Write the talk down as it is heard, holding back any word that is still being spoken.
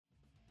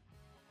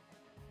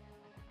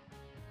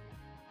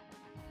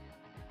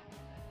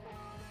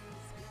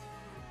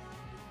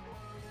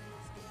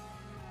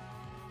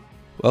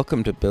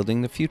Welcome to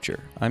Building the Future.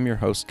 I'm your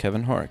host,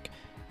 Kevin Horick.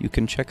 You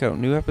can check out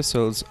new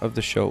episodes of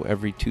the show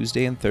every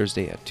Tuesday and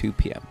Thursday at 2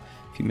 p.m.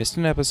 If you missed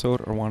an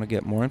episode or want to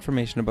get more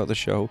information about the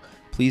show,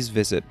 please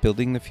visit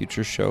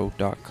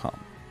buildingthefutureshow.com.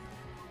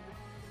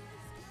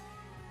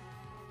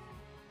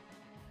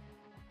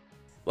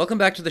 Welcome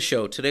back to the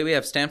show. Today we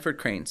have Stanford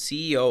Crane,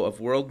 CEO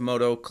of World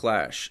Moto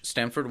Clash.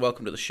 Stanford,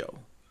 welcome to the show.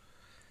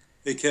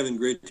 Hey Kevin,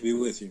 great to be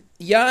with you.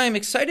 Yeah, I'm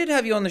excited to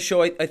have you on the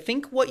show. I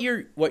think what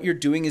you're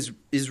doing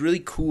is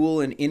really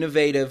cool and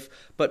innovative.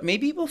 But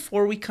maybe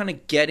before we kind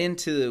of get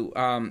into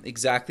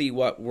exactly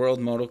what World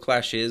Moto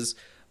Clash is,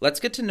 let's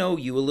get to know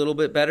you a little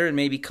bit better and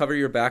maybe cover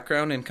your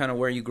background and kind of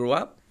where you grew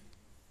up.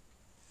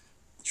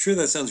 Sure,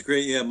 that sounds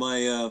great. Yeah,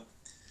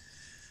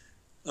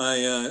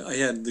 I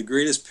had the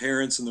greatest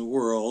parents in the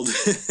world.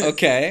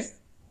 Okay.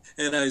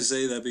 And I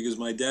say that because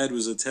my dad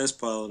was a test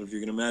pilot, if you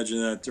can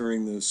imagine that,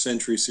 during the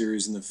Century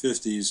Series in the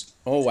 50s.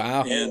 Oh,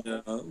 wow. And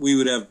we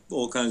would have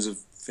all kinds of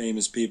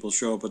famous people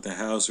show up at the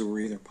house who were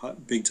either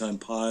big-time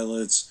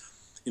pilots,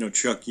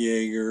 Chuck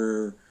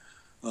Yeager,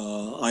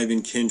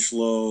 Ivan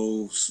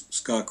Kinchlow,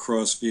 Scott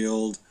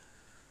Crossfield.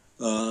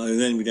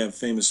 Then we'd have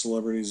famous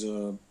celebrities,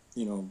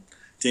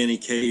 Danny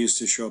Kaye used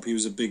to show up. He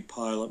was a big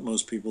pilot.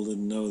 Most people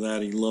didn't know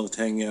that. He loved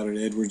hanging out at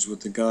Edwards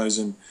with the guys,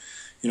 and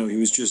he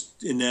was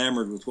just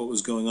enamored with what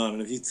was going on.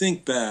 And if you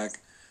think back,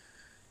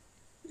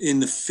 in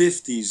the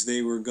 50s,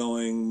 they were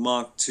going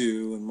Mach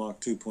 2 and Mach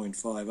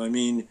 2.5. I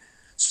mean,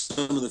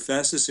 some of the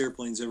fastest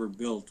airplanes ever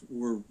built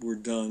were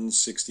done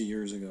 60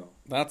 years ago.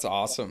 That's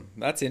awesome.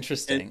 That's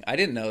interesting. I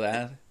didn't know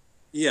that.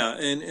 Yeah,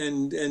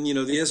 and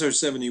the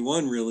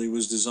SR-71 really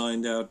was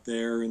designed out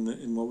there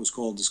in what was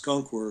called the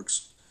Skunk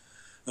Works.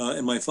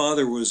 And my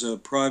father was a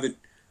private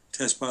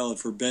test pilot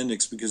for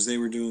Bendix because they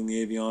were doing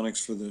the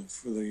avionics for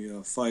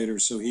the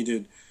fighters. So he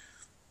did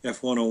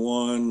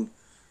F-101,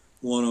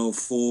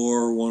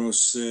 104,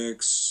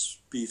 106,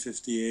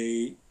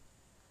 B-58,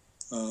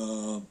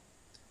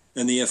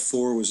 and the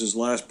F-4 was his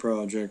last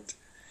project.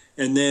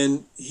 And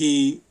then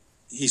he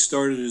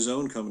started his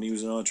own company. He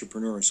was an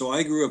entrepreneur. So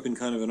I grew up in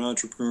kind of an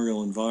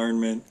entrepreneurial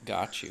environment.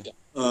 Got you.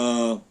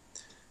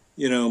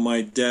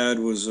 My dad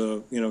was,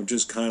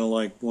 just kind of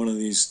like one of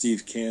these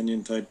Steve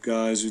Canyon type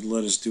guys who'd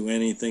let us do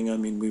anything. I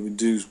mean, we would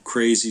do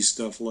crazy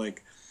stuff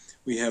like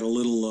we had a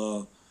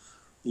little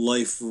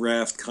life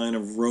raft kind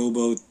of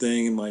rowboat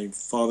thing, and my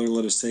father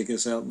let us take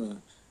us out in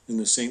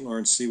the St.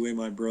 Lawrence Seaway,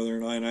 my brother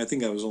and I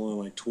think I was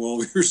only like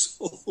 12 years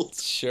old.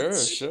 Sure.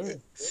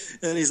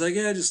 And he's like,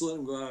 yeah, just let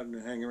him go out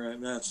and hang around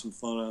and have some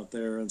fun out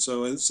there. And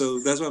so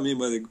that's what I mean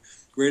by the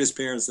greatest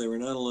parents. They were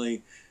not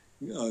only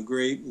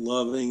great,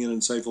 loving, and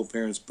insightful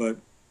parents, but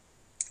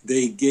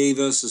they gave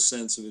us a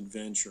sense of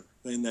adventure,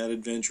 and that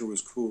adventure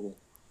was cool.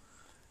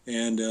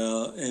 And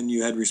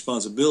you had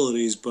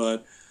responsibilities,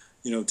 but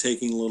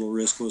taking a little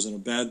risk wasn't a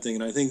bad thing.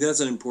 And I think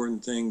that's an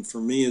important thing for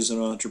me as an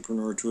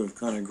entrepreneur to have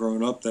kind of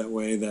grown up that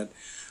way. That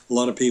a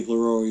lot of people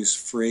are always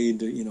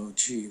afraid to,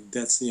 gee,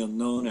 that's the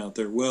unknown out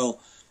there. Well,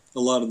 a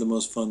lot of the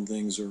most fun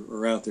things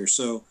are out there.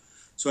 So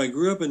I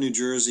grew up in New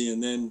Jersey,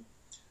 and then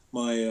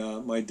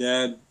my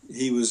dad,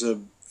 he was a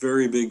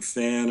very big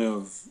fan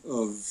of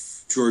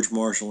George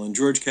Marshall. And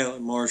George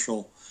Catlett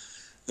Marshall,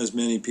 as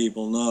many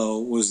people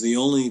know,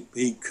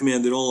 he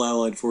commanded all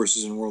Allied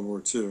forces in World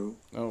War II.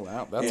 Oh,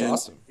 wow. That's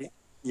awesome.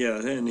 Yeah,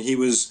 and he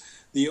was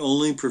the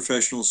only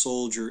professional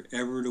soldier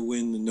ever to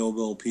win the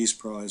Nobel Peace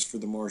Prize for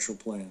the Marshall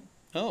Plan.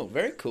 Oh,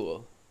 very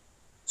cool.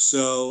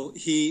 So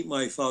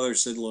my father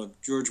said,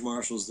 look, George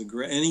Marshall's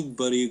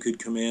anybody who could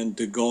command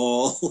de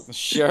Gaulle.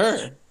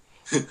 Sure.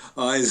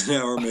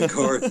 Eisenhower,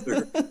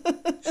 MacArthur,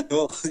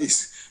 all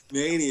these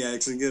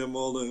maniacs, and get them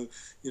all to,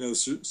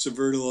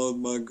 subvert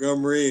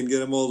Montgomery and get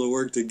them all to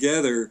work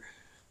together.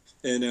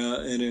 And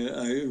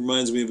it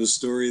reminds me of a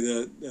story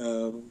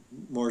that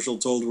Marshall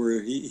told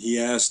where he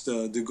asked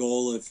de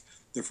Gaulle if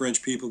the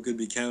French people could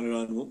be counted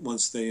on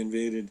once they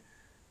invaded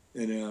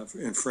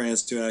in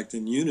France to act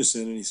in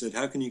unison. And he said,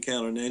 how can you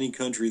count on any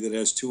country that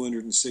has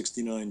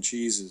 269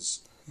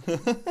 cheeses?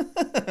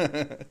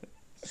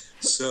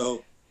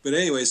 But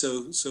anyway,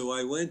 so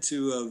I went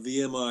to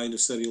VMI to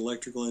study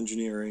electrical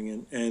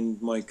engineering,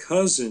 and my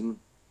cousin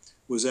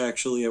was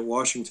actually at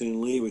Washington and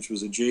Lee, which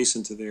was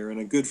adjacent to there, and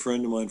a good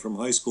friend of mine from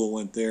high school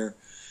went there,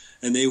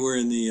 and they were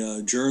in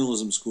the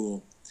journalism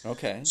school.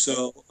 Okay.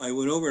 So I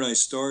went over and I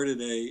started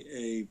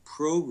a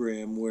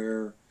program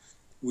where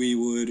we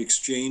would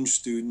exchange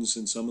students,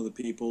 and some of the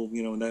people,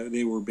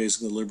 they were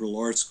basically a liberal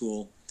arts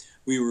school.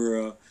 We were,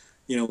 a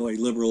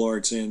liberal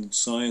arts and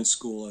science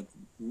school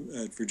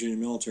at Virginia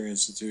Military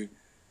Institute.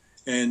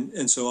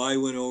 And so I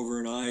went over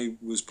and I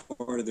was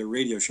part of their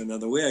radio show. Now,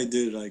 the way I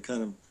did it, I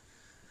kind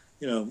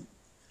of,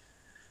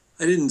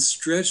 I didn't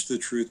stretch the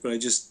truth, but I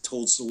just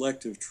told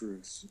selective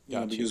truths.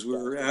 Because we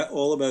were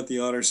all about the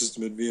honor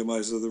system at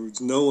VMI, so there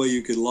was no way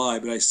you could lie.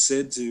 But I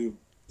said to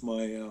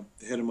my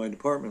head of my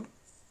department,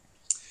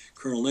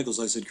 Colonel Nichols,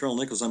 I said, Colonel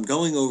Nichols, I'm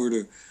going over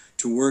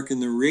to work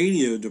in the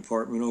radio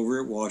department over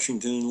at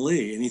Washington and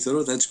Lee. And he thought,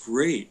 oh, that's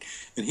great.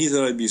 And he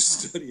thought I'd be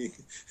studying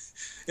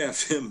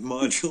FM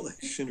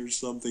modulation or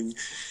something.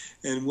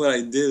 And what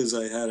I did is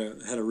I had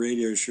a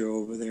radio show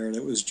over there, and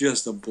it was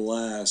just a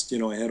blast. You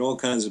know, I had all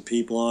kinds of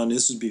people on.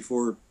 This is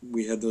before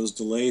we had those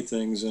delay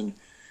things, and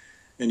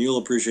you'll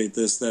appreciate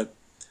this, that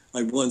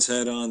I once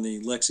had on the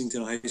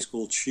Lexington High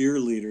School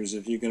cheerleaders.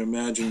 If you can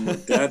imagine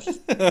what that,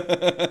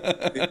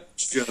 it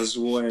just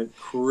went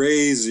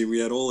crazy. We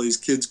had all these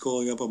kids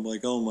calling up. I'm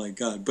like, oh my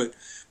god! But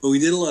we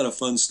did a lot of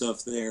fun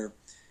stuff there,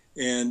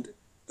 and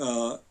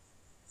uh,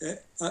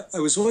 I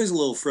was always a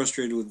little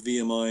frustrated with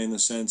VMI in the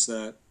sense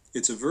that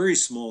it's a very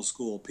small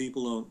school.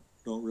 People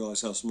don't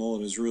realize how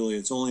small it is. Really,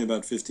 it's only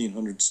about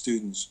 1,500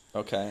 students.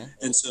 Okay.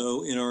 And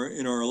so in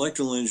our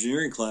electrical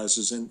engineering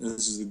classes, and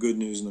this is the good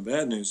news and the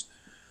bad news,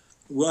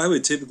 well, I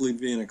would typically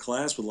be in a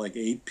class with like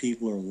 8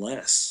 people or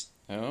less.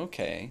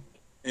 Okay.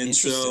 And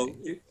so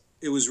Interesting.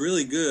 it was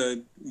really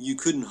good. You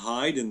couldn't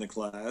hide in the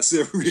class.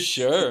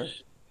 Sure.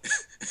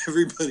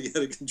 Everybody had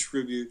to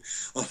contribute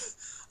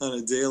on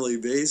a daily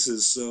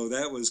basis. So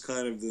that was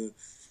kind of the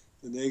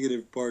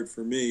negative part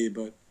for me.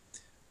 But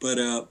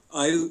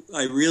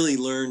I really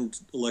learned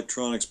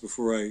electronics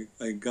before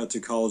I got to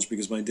college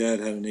because my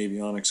dad had an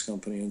avionics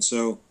company. And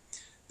so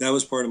that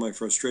was part of my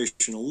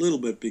frustration a little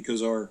bit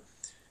because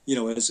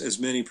as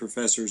many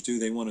professors do,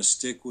 they want to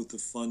stick with the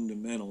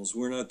fundamentals.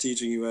 We're not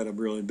teaching you how to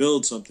really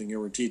build something here.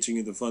 We're teaching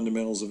you the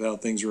fundamentals of how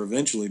things are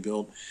eventually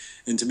built.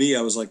 And to me,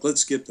 I was like,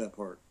 let's skip that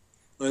part.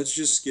 Let's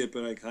just skip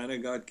it. I kind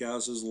of got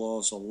Gauss's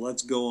law, so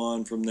let's go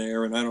on from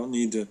there. And I don't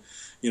need to,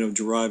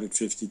 derive it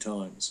 50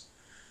 times.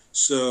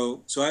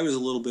 So I was a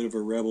little bit of a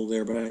rebel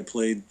there, but I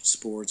played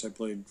sports. I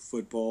played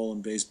football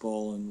and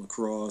baseball and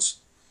lacrosse.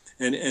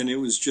 And it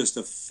was just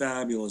a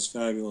fabulous,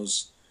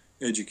 fabulous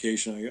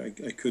education.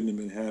 I couldn't have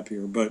been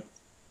happier. But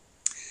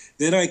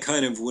then I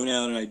kind of went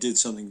out and I did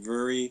something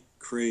very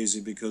crazy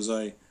because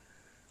I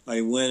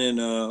went and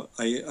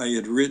I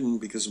had written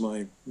because of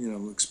my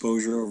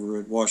exposure over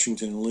at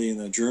Washington and Lee in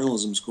that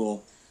journalism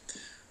school.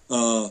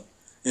 And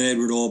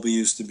Edward Albee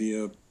used to be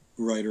a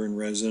writer in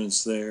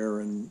residence there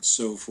and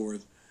so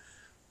forth.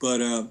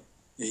 But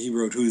he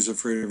wrote Who's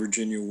Afraid of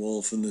Virginia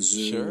Woolf and The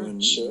Zoo, Sure.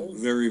 and Sure.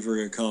 very,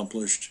 very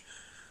accomplished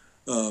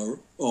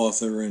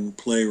author and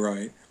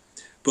playwright.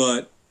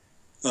 But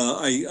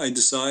I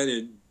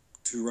decided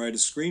to write a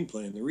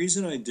screenplay. And the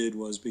reason I did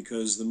was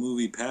because the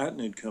movie Patton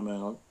had come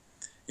out,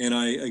 and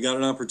I got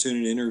an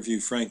opportunity to interview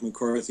Frank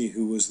McCarthy,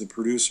 who was the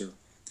producer.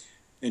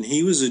 And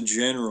he was a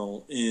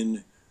general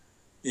in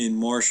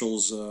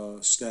Marshall's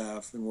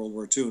staff in World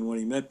War II. And when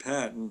he met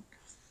Patton,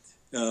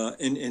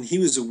 and he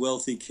was a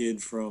wealthy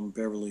kid from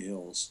Beverly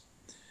Hills.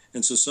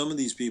 And so some of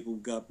these people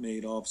got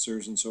made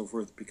officers and so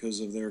forth because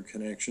of their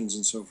connections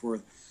and so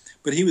forth.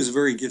 But he was a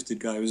very gifted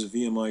guy. He was a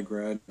VMI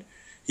grad.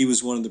 He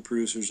was one of the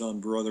producers on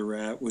Brother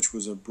Rat, which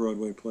was a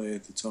Broadway play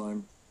at the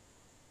time.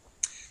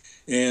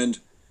 And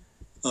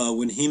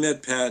when he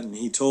met Patton,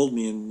 he told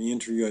me in the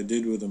interview I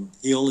did with him,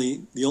 the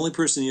only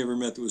person he ever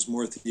met that was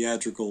more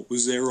theatrical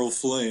was Errol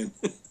Flynn.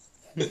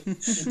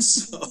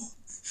 So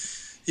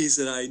he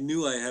said, I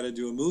knew I had to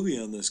do a movie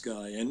on this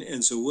guy.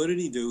 And so what did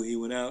he do? He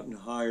went out and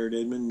hired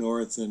Edmund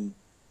North and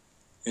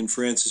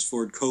Francis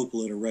Ford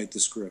Coppola to write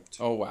the script.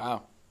 Oh,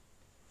 wow.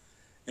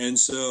 And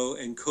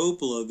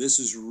Coppola, this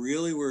is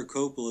really where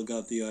Coppola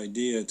got the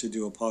idea to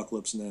do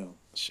Apocalypse Now.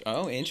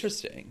 Oh,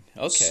 interesting.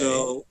 Okay.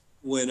 So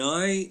when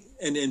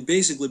and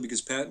basically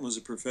because Patton was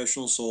a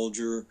professional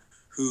soldier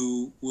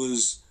who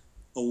was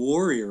a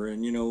warrior,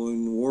 and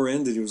when the war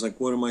ended, he was like,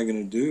 what am I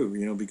going to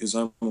do? Because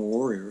I'm a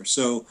warrior.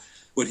 So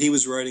what he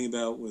was writing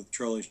about with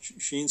Charlie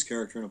Sheen's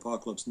character in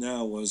Apocalypse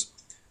Now was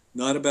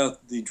not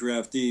about the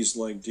draftees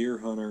like Deer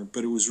Hunter,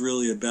 but it was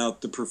really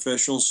about the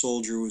professional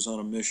soldier who was on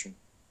a mission.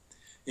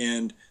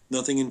 And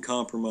nothing can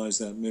compromise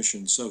that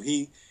mission. So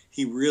he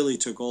really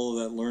took all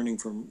of that learning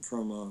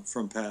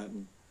from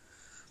Patton.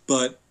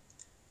 But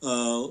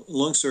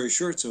long story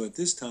short, so at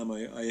this time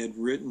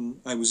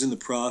I was in the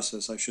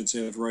process, I should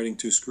say, of writing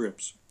 2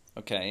 scripts.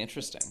 Okay,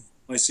 interesting.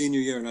 My senior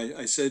year, and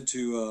I said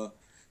to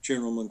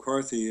General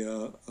McCarthy,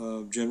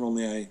 General,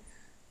 would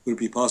it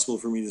be possible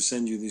for me to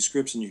send you these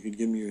scripts and you could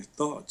give me your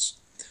thoughts?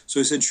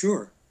 So I said,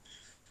 sure.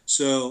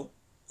 So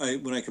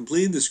when I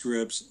completed the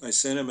scripts, I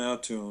sent them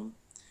out to him.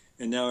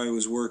 And now I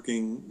was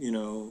working,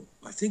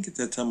 I think at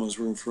that time I was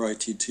working for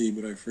ITT,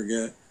 but I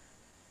forget.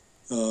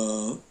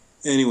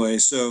 Anyway,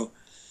 so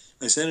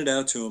I sent it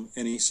out to him,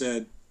 and he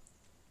said,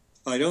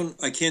 I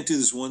can't do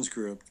this one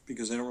script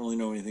because I don't really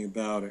know anything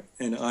about it.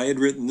 And I had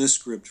written this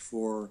script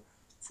for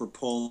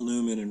Paul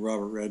Newman and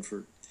Robert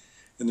Redford.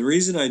 And the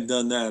reason I'd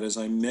done that is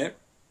I met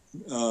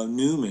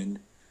Newman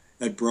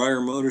at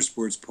Breyer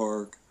Motorsports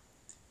Park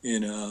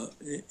in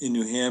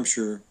New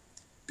Hampshire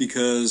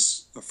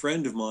because a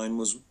friend of mine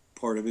was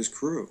part of his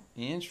crew.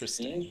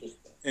 Interesting.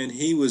 And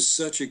he was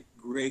such a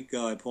great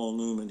guy, Paul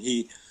Newman.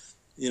 He,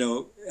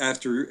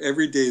 after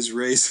every day's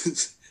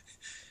races,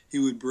 he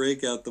would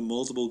break out the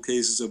multiple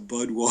cases of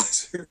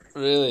Budweiser.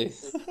 Really?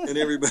 And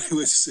everybody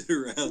would sit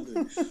around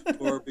and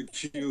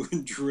barbecue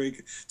and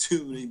drink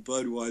too many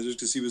Budweisers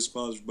because he was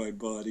sponsored by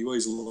Bud. He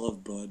always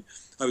loved Bud.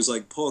 I was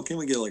like, Paul, can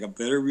we get like a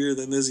better beer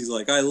than this? He's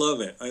like, I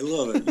love it. I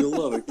love it. You'll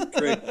love it.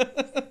 Great.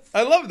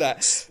 I love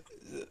that.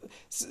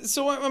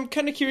 So I'm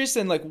kind of curious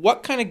then, like,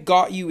 what kind of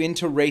got you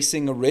into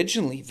racing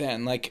originally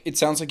then? Like, it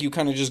sounds like you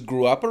kind of just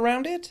grew up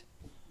around it?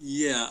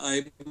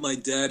 Yeah, my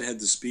dad had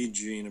the speed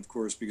gene, of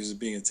course, because of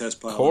being a test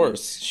Of pilot.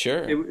 course,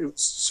 sure. It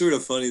was sort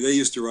of funny. They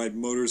used to ride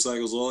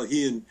motorcycles.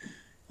 He and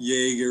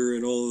Jaeger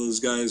and all of those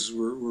guys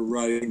were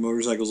riding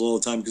motorcycles all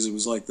the time because it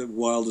was like the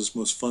wildest,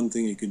 most fun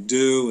thing you could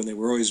do. And they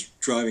were always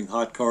driving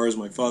hot cars.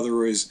 My father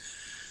always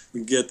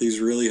would get these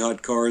really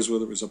hot cars,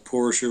 whether it was a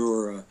Porsche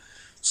or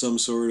some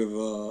sort of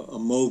a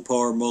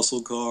Mopar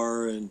muscle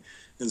car, and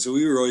so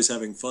we were always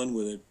having fun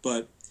with it.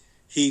 But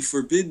he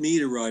forbid me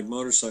to ride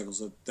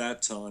motorcycles at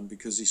that time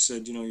because he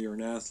said, you're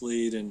an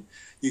athlete and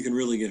you can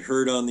really get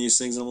hurt on these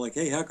things. And I'm like,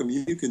 hey, how come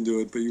you can do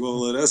it, but you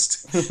won't let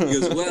us? He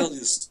goes, well,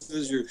 as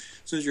soon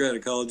as you're out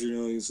of college,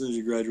 as soon as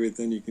you graduate,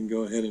 then you can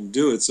go ahead and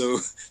do it. So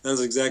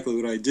that's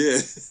exactly what I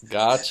did.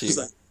 Got you.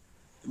 Like,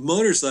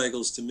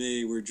 motorcycles to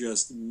me were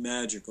just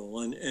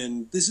magical,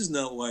 and this is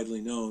not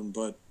widely known,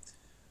 but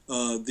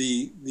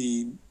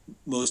the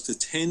most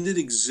attended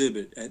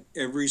exhibit at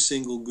every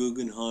single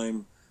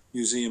Guggenheim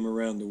museum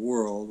around the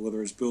world,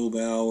 whether it's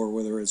Bilbao or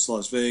whether it's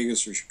Las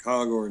Vegas or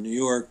Chicago or New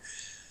York,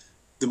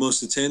 the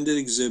most attended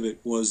exhibit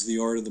was the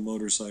art of the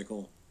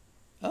motorcycle.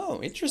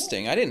 Oh,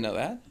 interesting. I didn't know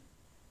that.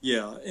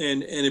 Yeah,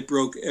 and it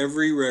broke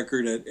every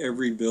record at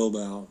every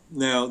Bilbao.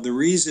 Now, the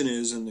reason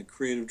is, and the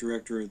creative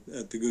director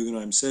at the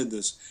Guggenheim said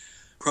this,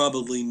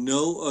 probably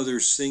no other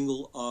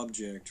single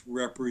object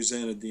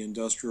represented the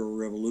Industrial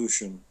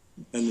Revolution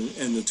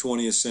and the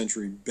 20th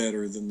century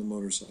better than the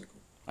motorcycle.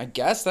 I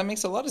guess that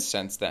makes a lot of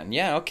sense then.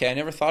 Yeah, okay. I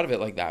never thought of it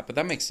like that, but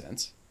that makes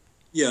sense.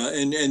 Yeah,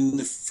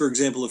 and for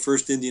example, the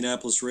first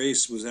Indianapolis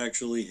race was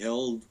actually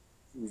held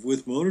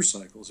with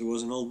motorcycles. It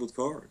wasn't held with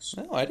cars.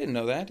 Oh, I didn't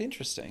know that.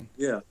 Interesting.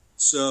 Yeah.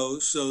 So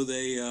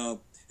they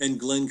and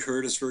Glenn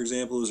Curtis, for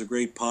example, was a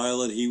great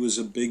pilot. He was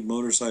a big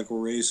motorcycle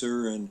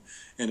racer and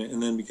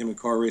then became a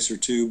car racer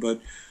too. But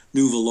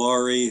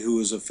Nuvolari, who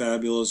was a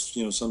fabulous,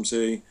 some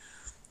say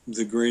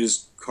the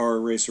greatest car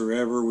racer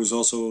ever, was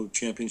also a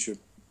championship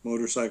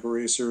motorcycle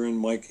racer. And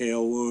Mike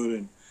Halewood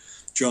and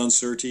John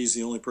Surtees,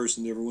 the only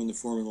person to ever win the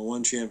Formula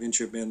One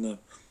championship and the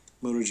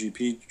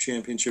MotoGP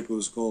championship. It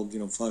was called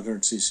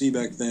 500cc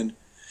back then.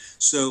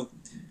 So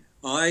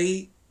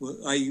I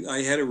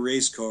had a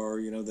race car,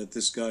 that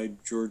this guy,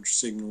 George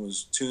Sigmund,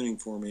 was tuning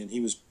for me, and he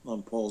was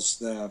on Paul's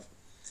staff.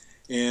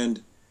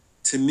 And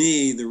to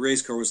me, the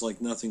race car was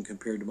like nothing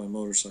compared to my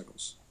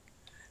motorcycles.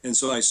 And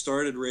so I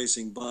started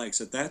racing bikes.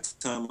 At that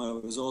time, I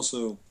was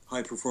also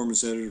high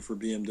performance editor for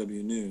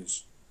BMW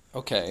News.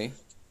 Okay.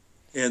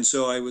 And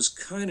so I was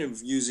kind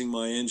of using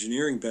my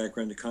engineering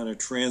background to kind of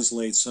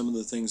translate some of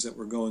the things that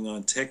were going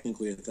on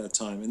technically at that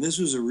time. And this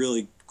was a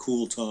really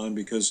cool time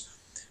because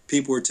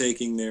people were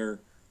taking their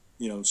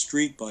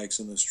street bikes,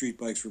 and the street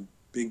bikes were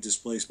big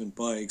displacement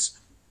bikes,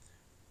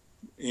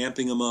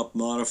 amping them up,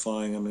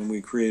 modifying them, and we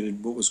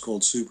created what was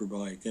called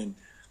Superbike. And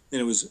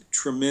it was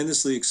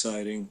tremendously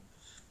exciting,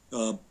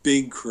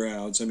 big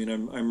crowds. I mean,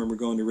 I remember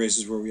going to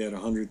races where we had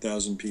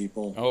 100,000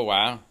 people. Oh,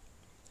 wow.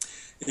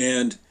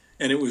 And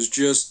it was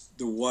just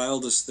the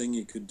wildest thing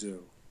you could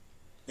do.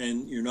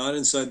 And you're not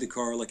inside the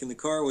car. Like in the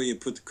car where you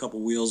put a couple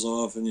wheels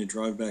off and you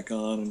drive back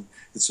on and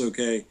it's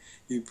okay.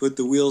 You put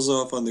the wheels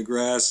off on the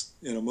grass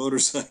in a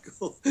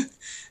motorcycle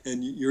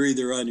and you're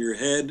either on your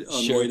head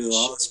on the way to the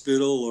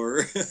hospital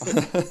or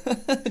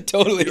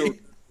totally. You don't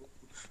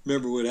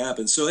remember what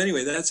happened. So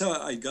anyway, that's how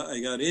I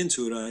got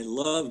into it. I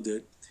loved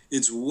it.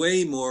 It's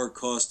way more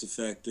cost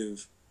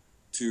effective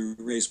to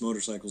race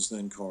motorcycles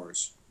than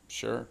cars.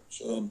 Sure.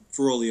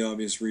 For all the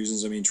obvious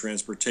reasons. I mean,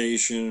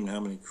 transportation and how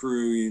many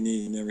crew you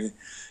need and everything.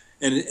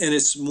 And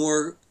it's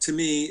more, to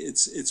me,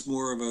 it's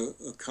more of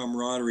a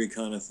camaraderie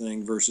kind of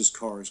thing versus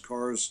cars.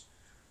 Cars,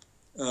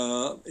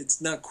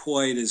 it's not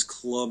quite as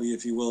clubby,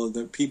 if you will.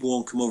 That people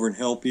won't come over and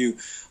help you.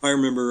 I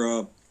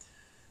remember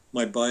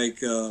my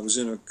bike, I was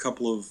in a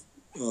couple of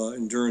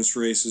endurance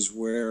races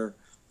where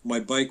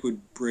my bike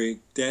would break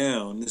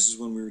down. This is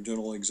when we were doing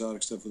all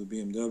exotic stuff with the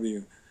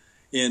BMW.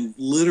 And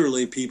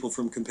literally people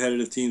from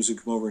competitive teams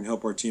would come over and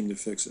help our team to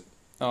fix it.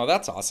 Oh,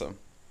 that's awesome.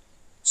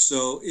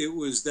 So it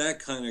was that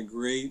kind of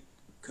great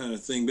kind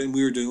of thing. And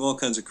we were doing all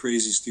kinds of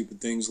crazy,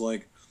 stupid things.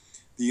 Like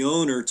the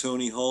owner,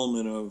 Tony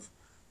Hullman of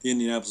the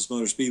Indianapolis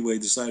Motor Speedway,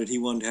 decided he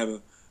wanted to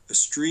have a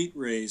street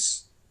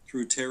race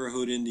through Terre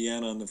Haute,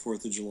 Indiana on the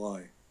 4th of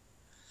July.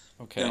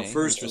 Okay. Now,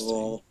 first of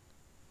all,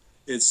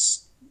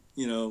 it's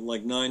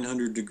like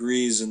 900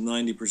 degrees and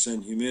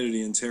 90%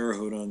 humidity in Terre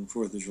Haute on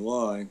 4th of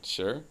July.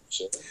 Sure.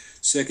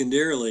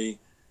 Secondarily,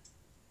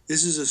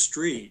 this is a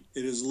street.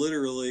 It is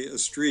literally a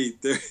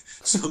street. There,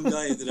 some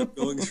guy ended up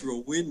going through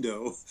a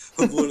window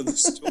of one of the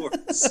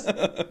stores.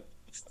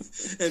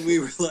 And we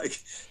were like,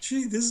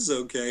 gee, this is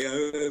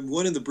okay.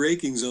 One of the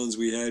braking zones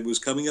we had was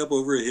coming up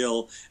over a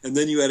hill, and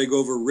then you had to go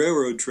over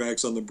railroad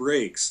tracks on the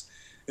brakes.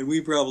 And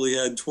we probably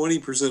had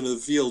 20% of the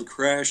field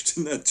crashed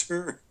in that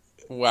turn.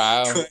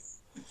 Wow.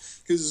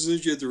 Because as soon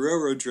as you hit the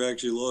railroad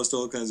tracks, you lost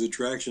all kinds of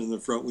traction in the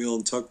front wheel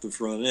and tucked the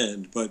front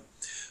end. But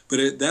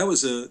that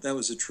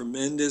was a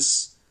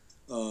tremendous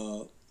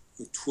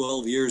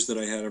 12 years that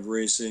I had of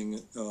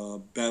racing,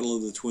 Battle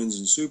of the Twins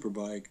and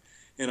Superbike,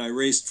 and I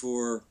raced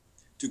for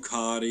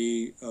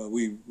Ducati.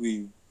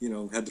 We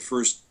had the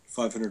first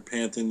 500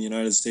 Panther in the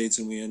United States,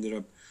 and we ended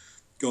up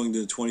going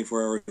to the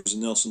 24 Hours of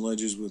Nelson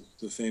Ledges with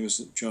the famous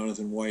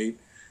Jonathan White,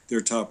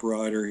 their top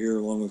rider here,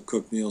 along with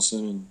Cook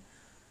Nielsen,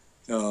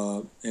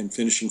 and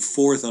finishing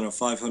fourth on a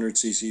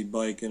 500cc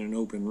bike in an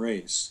open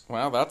race.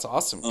 Wow, that's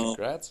awesome.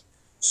 Congrats.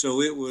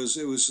 So it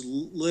was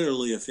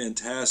literally a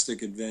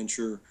fantastic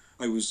adventure.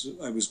 I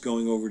was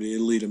going over to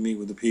Italy to meet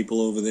with the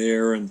people over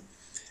there, and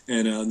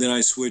then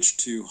I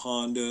switched to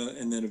Honda,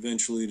 and then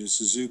eventually to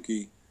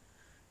Suzuki,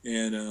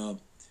 and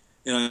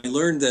I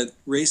learned that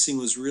racing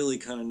was really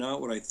kind of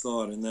not what I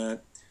thought, and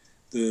that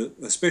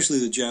especially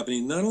the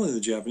Japanese, not only the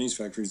Japanese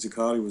factories,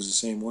 Ducati was the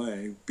same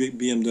way,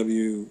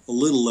 BMW a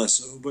little less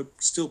so, but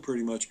still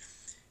pretty much.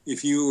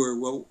 If you were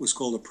what was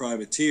called a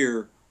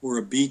privateer or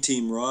a B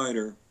team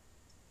rider,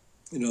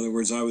 in other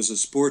words, I was a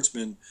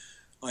sportsman.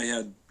 I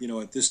had,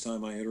 at this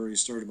time, I had already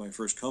started my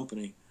first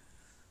company.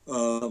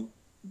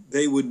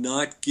 They would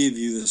not give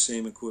you the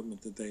same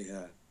equipment that they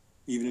had,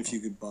 even if you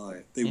could buy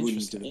it. They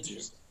wouldn't give it to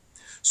you.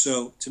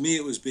 So to me,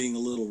 it was being a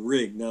little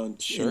rigged. Now, in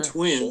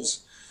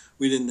Twins,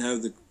 we didn't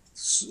have the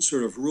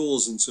sort of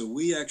rules, and so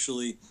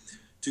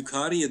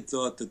Ducati had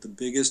thought that the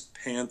biggest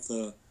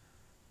Panther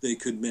they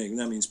could make, and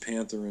that means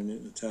Panther in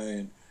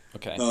Italian,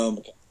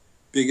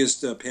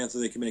 biggest Panther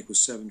they could make was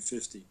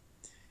 750.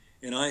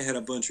 And I had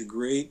a bunch of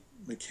great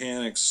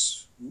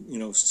mechanics,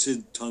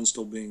 Sid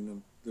Tunstall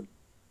being the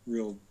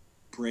real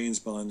brains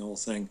behind the whole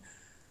thing,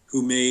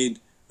 who made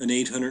an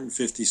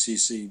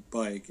 850cc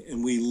bike.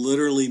 And we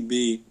literally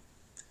beat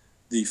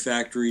the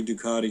factory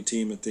Ducati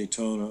team at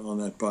Daytona on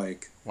that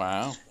bike.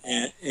 Wow.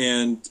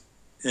 And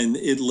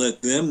it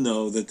let them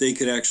know that they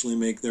could actually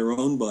make their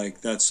own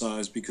bike that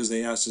size, because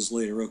they asked us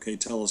later, okay,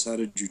 tell us, how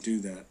did you do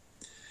that?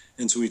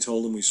 And so we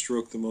told them we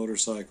stroked the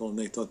motorcycle, and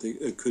they thought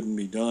it couldn't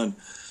be done.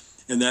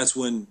 And that's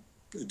when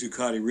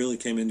Ducati really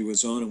came into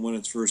its own and won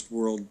its first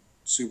World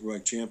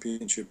Superbike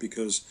Championship,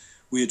 because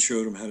we had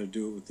showed them how to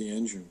do it with the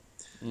engine.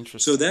 Interesting.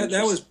 So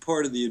that was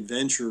part of the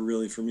adventure,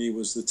 really, for me,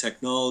 was the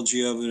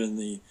technology of it and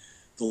the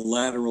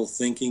lateral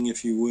thinking,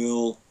 if you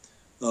will.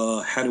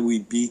 How do we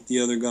beat the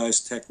other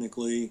guys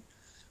technically?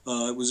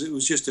 It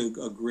was just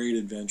a great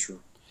adventure.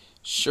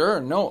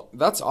 Sure. No,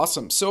 that's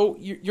awesome. So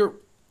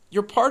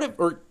you're part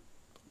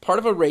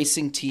of a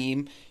racing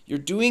team. You're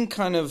doing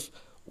kind of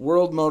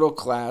World Moto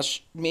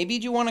Clash. Maybe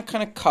do you want to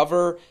kind of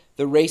cover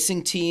the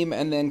racing team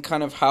and then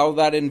kind of how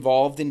that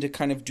involved into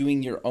kind of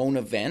doing your own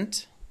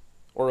event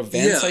or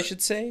events, I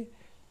should say?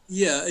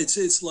 Yeah,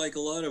 it's like a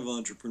lot of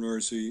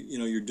entrepreneurs who,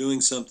 you're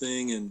doing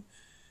something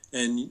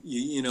and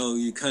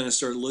you kind of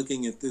start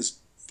looking at this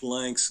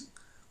blank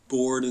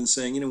board and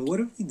saying, what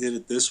if we did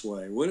it this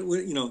way? What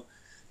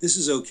this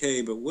is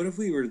okay, but what if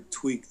we were to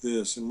tweak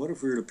this, and what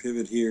if we were to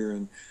pivot here?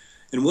 And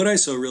what I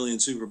saw really in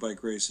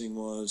superbike racing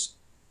was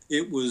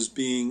it was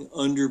being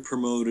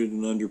under-promoted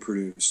and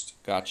underproduced.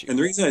 Got you. And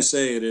the reason I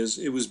say it is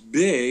it was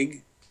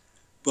big,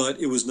 but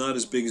it was not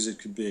as big as it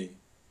could be.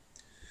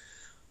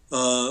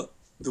 The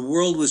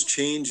world was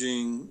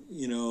changing,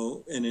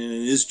 and it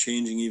is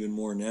changing even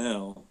more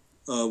now,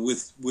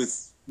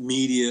 with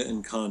media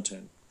and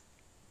content.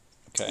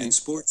 Okay. In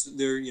sports,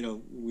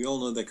 we all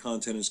know that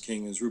content is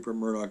king. As Rupert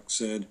Murdoch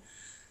said,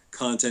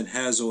 content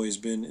has always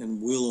been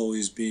and will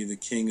always be the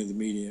king of the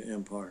media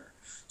empire.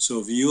 So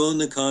if you own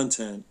the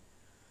content,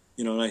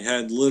 and I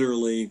had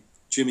literally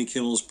Jimmy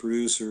Kimmel's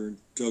producer,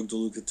 Doug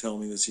DeLuca, tell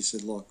me this. He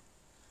said, look,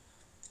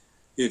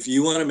 if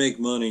you want to make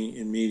money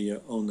in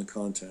media, own the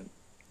content.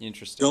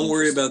 Interesting. Don't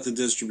worry about the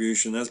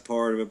distribution. That's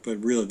part of it.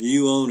 But really, if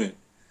you own it.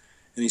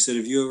 And he said,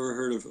 have you ever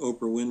heard of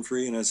Oprah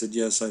Winfrey? And I said,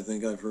 yes, I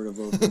think I've heard of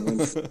Oprah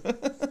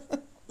Winfrey.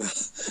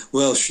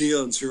 Well, she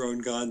owns her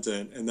own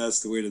content, and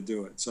that's the way to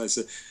do it. So I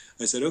said,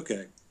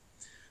 okay.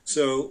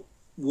 So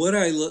what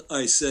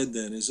I said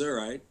then is, all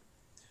right,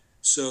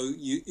 so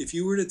if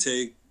you were to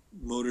take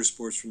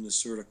motorsports from this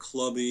sort of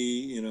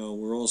clubby,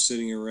 we're all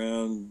sitting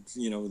around,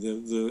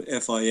 the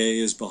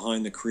FIA is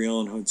behind the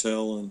Crillon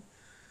Hotel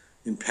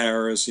in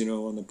Paris,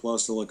 on the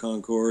Place de la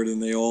Concorde,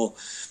 and they all,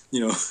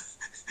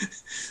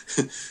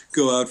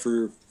 go out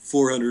for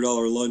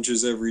 $400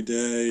 lunches every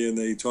day, and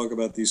they talk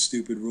about these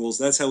stupid rules.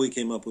 That's how we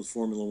came up with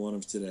Formula One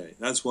of today.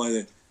 That's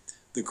why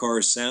the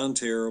cars sound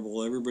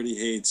terrible. Everybody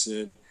hates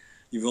it.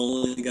 You've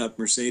only got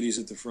Mercedes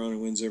at the front who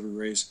wins every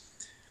race.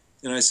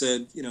 And I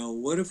said,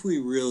 what if we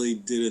really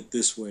did it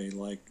this way?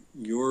 Like,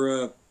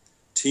 you're a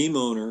team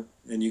owner,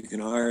 and you can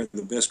hire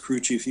the best crew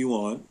chief you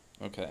want.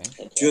 Okay.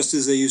 Just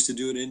as they used to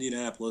do at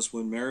Indianapolis.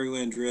 When Mario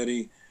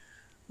Andretti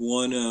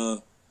won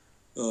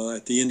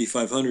at the Indy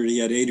 500, he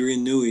had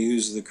Adrian Newey,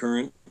 who's the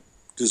current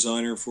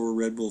designer for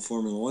Red Bull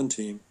Formula One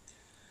team.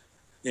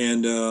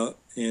 And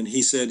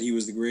he said he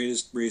was the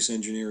greatest race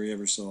engineer he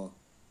ever saw.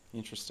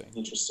 Interesting.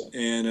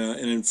 And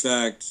in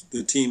fact,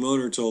 the team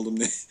owner told him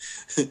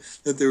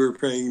that they were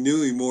paying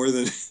Newey more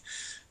than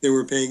they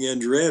were paying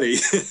Andretti.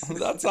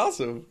 That's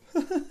awesome.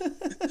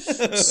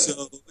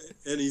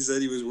 And he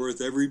said he was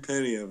worth every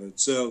penny of it.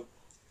 So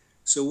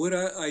So what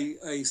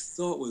I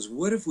thought was,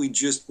 what if we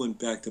just went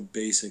back to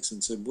basics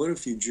and said, what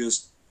if you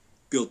just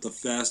built the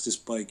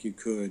fastest bike you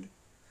could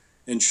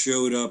and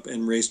showed up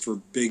and raced for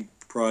big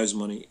prize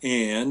money,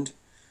 and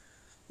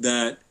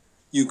that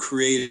you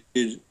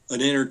created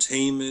an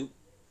entertainment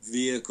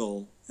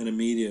vehicle and a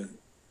media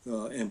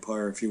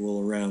empire, if you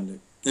will, around it.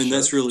 And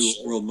that's Sure. really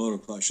what World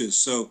Motoclash is.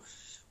 So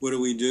what do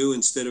we do?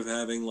 Instead of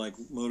having like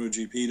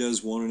MotoGP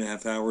does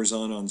 1.5 hours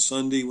on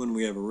Sunday when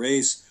we have a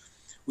race,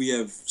 we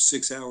have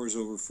 6 hours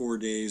over 4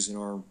 days in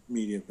our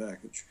media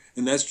package.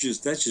 And that's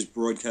just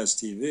broadcast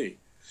TV.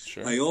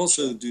 Sure. I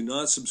also do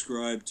not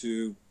subscribe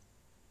to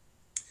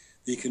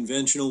the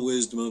conventional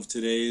wisdom of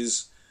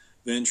today's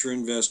venture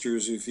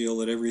investors who feel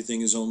that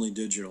everything is only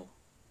digital.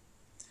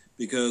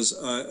 Because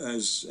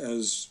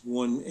as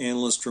one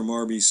analyst from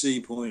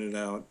RBC pointed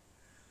out,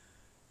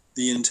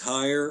 the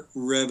entire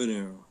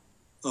revenue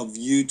of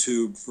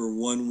YouTube for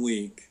 1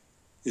 week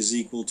is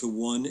equal to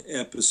one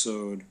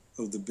episode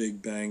of The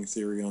Big Bang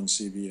Theory on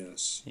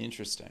CBS.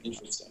 Interesting.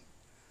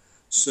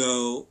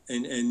 So,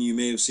 and you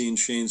may have seen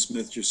Shane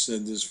Smith just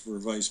said this for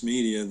Vice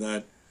Media,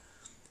 that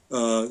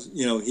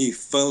he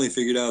finally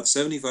figured out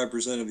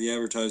 75% of the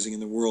advertising in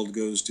the world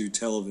goes to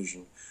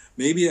television.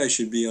 Maybe I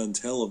should be on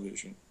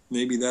television.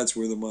 Maybe that's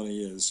where the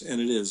money is,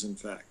 and it is, in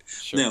fact.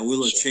 Sure. Now,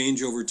 will it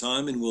change over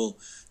time, and will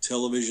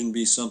television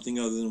be something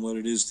other than what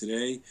it is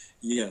today?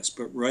 Yes,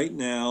 but right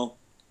now,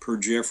 per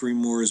Jeffrey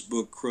Moore's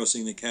book,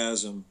 Crossing the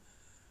Chasm,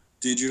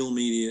 digital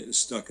media is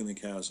stuck in the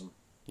chasm.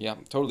 Yeah,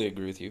 totally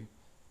agree with you.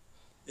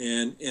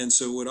 And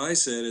so what I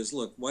said is,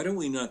 look, why don't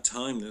we not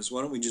time this?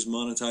 Why don't we just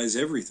monetize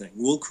everything?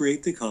 We'll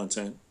create the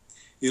content.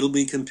 It'll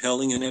be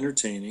compelling and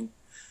entertaining.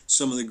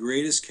 Some of the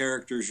greatest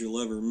characters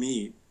you'll ever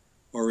meet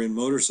are in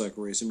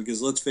motorcycle racing,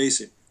 because let's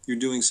face it, you're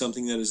doing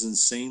something that is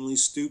insanely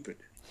stupid.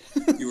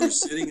 You are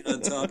sitting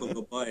on top of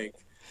a bike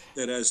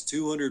that has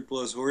 200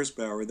 plus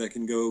horsepower that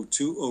can go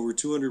over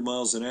 200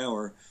 miles an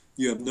hour.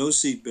 You have no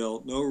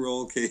seatbelt, no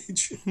roll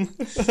cage.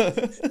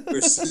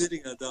 We're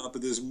sitting on top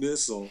of this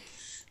missile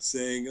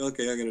saying,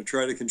 okay, I'm going to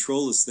try to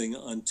control this thing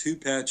on two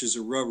patches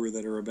of rubber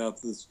that are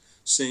about the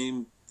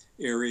same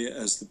area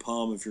as the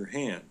palm of your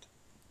hand.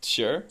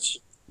 Sure.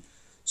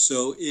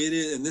 So it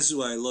is, and this is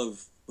why I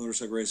love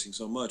motorcycle racing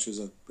so much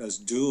as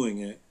doing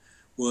it,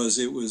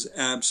 it was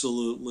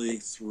absolutely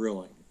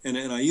thrilling. And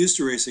I used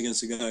to race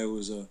against a guy who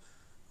was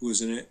he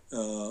was an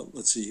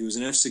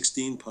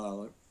F-16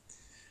 pilot.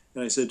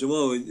 And I said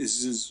to him,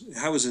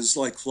 how is this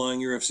like flying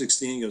your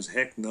F-16? He goes,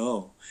 heck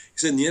no. He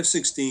said, in the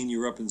F-16,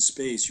 you're up in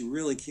space. You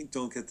really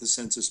don't get the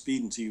sense of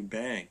speed until you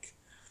bank.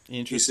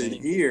 Interesting. He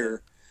said,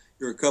 here,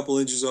 you're a couple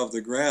inches off the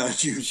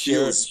ground. You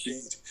feel the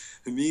speed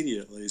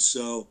immediately.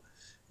 So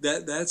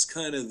that's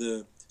kind of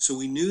so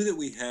we knew that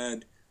we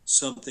had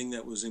something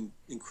that was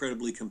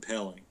incredibly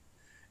compelling.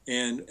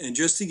 And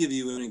just to give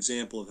you an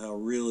example of how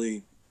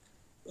really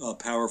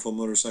powerful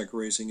motorcycle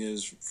racing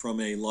is from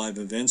a live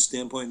event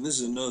standpoint, and this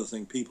is another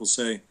thing people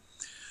say,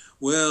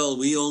 well,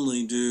 we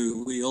only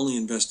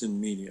invest in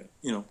media.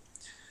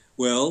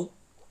 Well,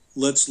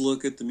 let's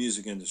look at the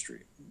music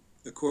industry.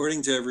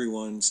 According to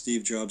everyone,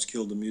 Steve Jobs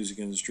killed the music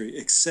industry,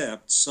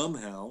 except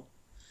somehow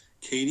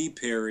Katy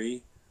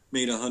Perry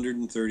made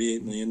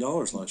 $138 million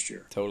last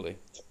year. Totally.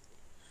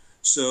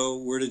 So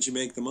where did you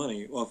make the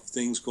money? Off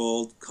things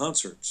called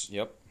concerts.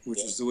 Yep.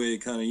 Which is the way it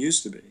kind of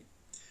used to be.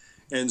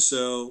 And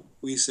so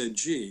we said,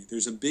 gee,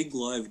 there's a big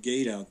live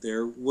gate out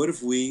there. What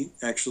if we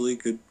actually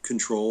could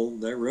control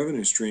that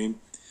revenue stream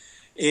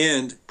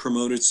and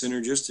promote it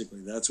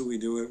synergistically? That's what we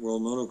do at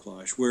World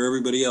Motoclash, where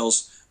everybody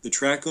else, the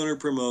track owner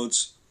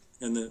promotes,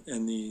 and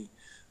the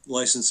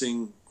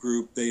licensing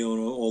group, they own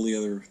all the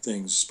other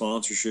things,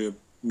 sponsorship,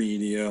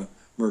 media,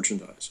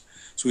 merchandise.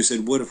 So we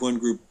said, what if one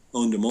group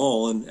owned them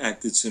all and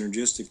acted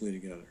synergistically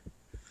together?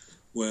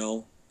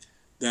 Well,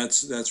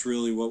 that's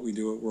really what we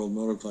do at World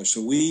Motoclash.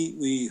 So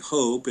we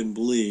hope and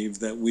believe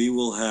that we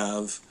will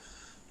have,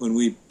 when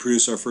we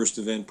produce our first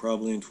event,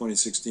 probably in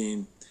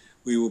 2016,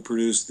 we will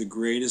produce the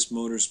greatest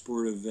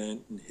motorsport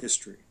event in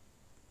history.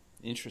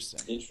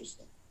 Interesting.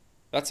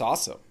 That's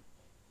awesome.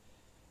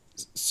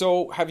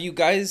 So have you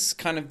guys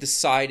kind of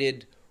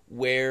decided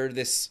where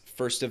this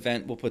first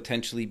event will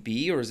potentially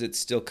be, or is it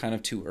still kind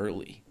of too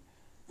early?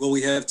 Well,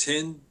 we have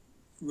 10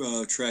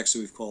 tracks that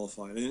we've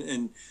qualified.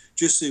 And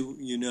just so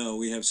you know,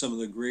 we have some of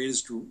the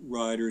greatest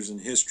riders in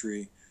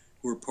history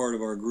who are part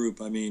of our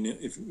group. I mean,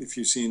 if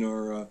you've seen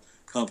our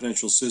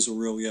confidential sizzle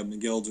reel, we have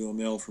Miguel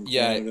Duhamel from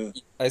Canada.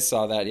 I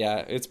saw that,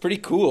 yeah. It's pretty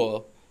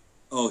cool.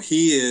 Oh,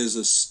 he is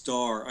a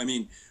star. I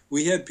mean,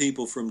 we had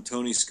people from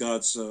Tony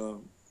Scott's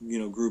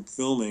group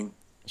filming.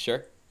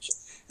 Sure.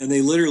 And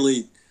they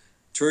literally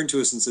turned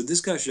to us and said,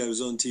 this guy should have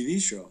his own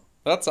TV show.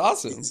 That's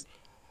awesome.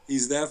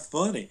 He's that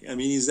funny. I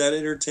mean, he's that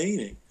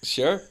entertaining.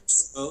 Sure.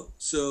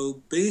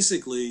 So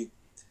basically,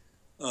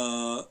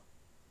 we'll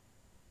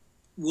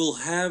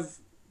have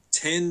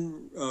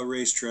 10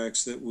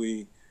 racetracks that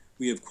we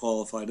have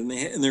qualified, and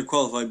they're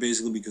qualified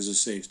basically because of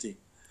safety.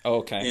 Oh,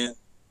 okay.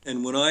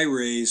 And when I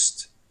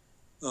raced,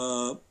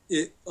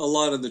 a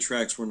lot of the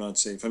tracks were not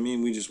safe. I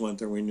mean, we just went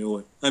there, we knew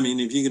it. I mean,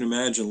 if you can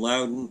imagine,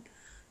 Loudon,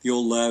 the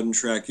old Loudon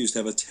track used to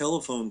have a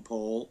telephone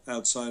pole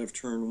outside of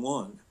turn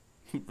one.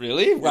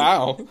 Really? And,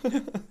 Wow.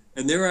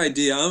 and their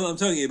idea, I'm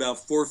talking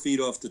about 4 feet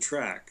off the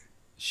track.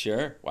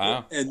 Sure.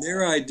 Wow. And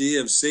their idea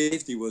of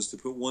safety was to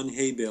put one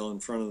hay bale in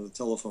front of the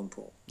telephone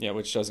pole, Yeah,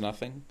 which does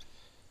nothing.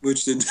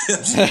 which didn't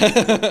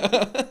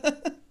absolutely.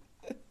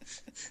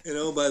 And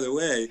oh, by the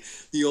way,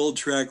 the old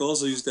track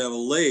also used to have a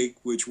lake,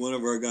 which one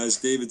of our guys,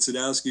 David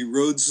Sadowski,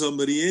 rode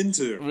somebody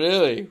into.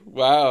 Really?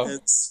 Wow. And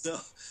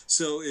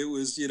so it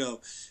was,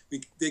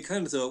 they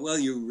kind of thought, well,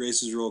 you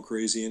races are all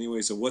crazy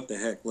anyway, so what the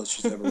heck? Let's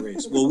just have a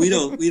race. Well, we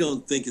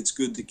don't think it's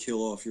good to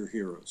kill off your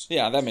heroes.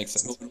 Yeah, that makes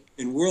sense. So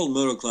in World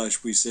Moto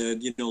Clash, we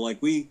said,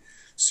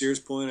 Sears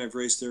Point, I've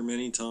raced there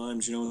many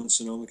times, in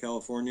Sonoma,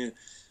 California.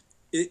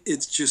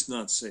 It's just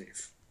not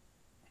safe.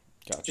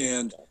 Gotcha.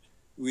 And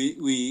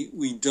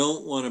we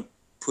don't want to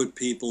put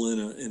people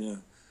in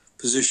a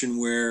position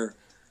where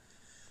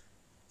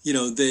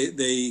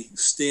they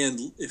stand,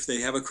 if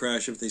they have a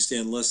crash, if they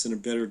stand less than a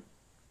better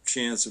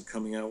chance of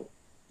coming out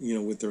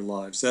with their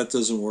lives. That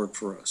doesn't work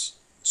for us.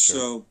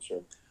 Sure.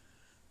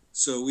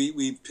 So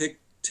we picked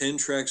 10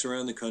 tracks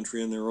around the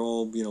country, and they're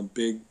all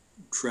big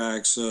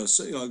tracks. So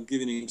I'll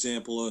give you an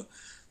example.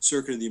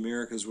 Circuit of the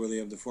Americas, where they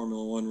have the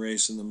Formula One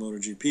race and the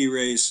MotoGP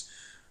race.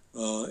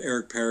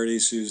 Eric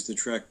Paradis, who's the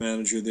track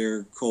manager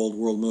there, called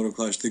World Moto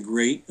Clash the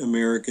Great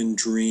American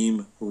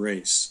Dream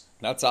Race.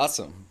 That's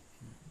awesome.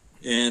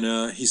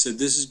 And he said,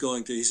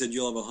 he said,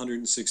 you'll have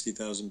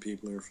 160,000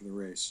 people there for the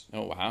race.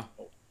 Oh, wow.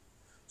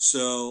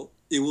 So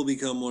it will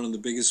become one of the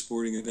biggest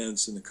sporting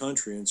events in the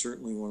country, and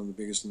certainly one of the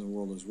biggest in the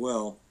world as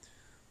well.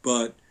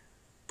 But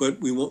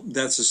we won't,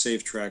 that's a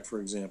safe track,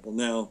 for example.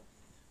 Now,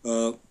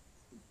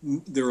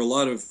 there are a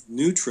lot of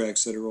new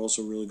tracks that are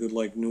also really good,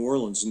 like New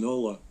Orleans,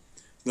 NOLA.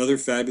 Another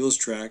fabulous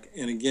track,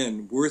 and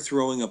again, we're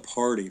throwing a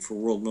party for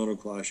World Moto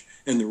Clash,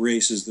 and the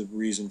race is the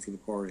reason for the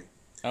party.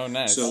 Oh,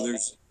 nice. So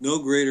there's no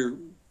greater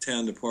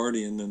town to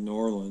party in than New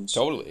Orleans.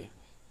 Totally.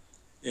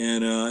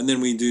 And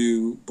then we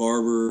do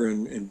Barber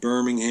and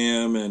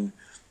Birmingham and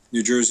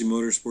New Jersey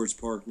Motorsports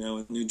Park. Now,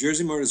 in New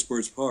Jersey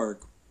Motorsports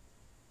Park,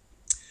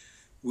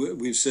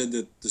 we've said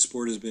that the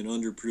sport has been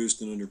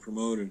underproduced and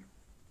underpromoted.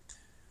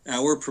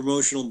 Our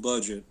promotional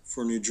budget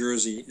for New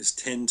Jersey is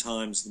 10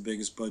 times the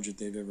biggest budget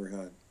they've ever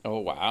had. Oh,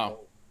 wow.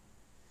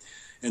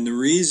 And the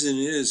reason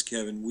is,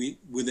 Kevin,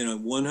 within a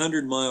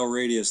 100-mile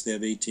radius, they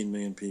have 18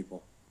 million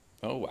people.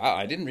 Oh, wow.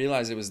 I didn't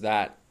realize it was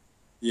that.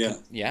 Yeah.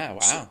 Yeah,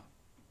 wow.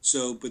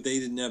 So, but they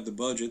didn't have the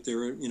budget.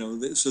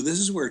 So this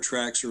is where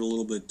tracks are a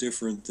little bit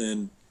different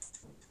than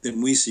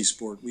we see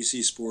sport. We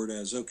see sport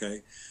as,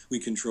 okay, we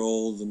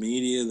control the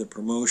media, the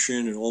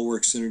promotion, it all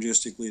works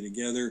synergistically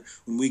together.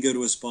 When we go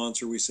to a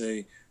sponsor, we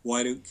say,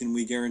 can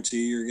we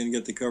guarantee you're going to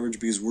get the coverage?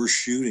 Because we're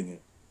shooting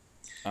it.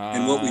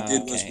 And what we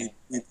did was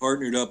we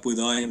partnered up with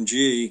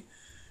IMG.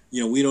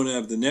 We don't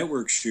have the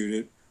network shoot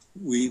it.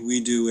 We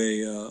do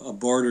a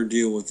barter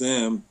deal with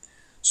them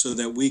so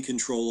that we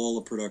control all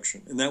the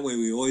production. And that way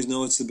we always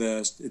know it's the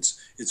best.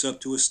 It's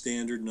up to a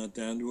standard, not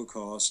down to a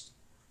cost.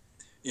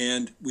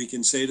 And we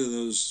can say to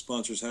those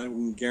sponsors, how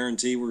can we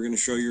guarantee we're going to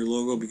show your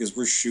logo because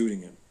we're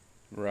shooting it.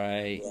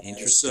 Right.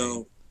 Interesting.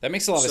 So that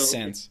makes a lot of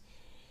sense.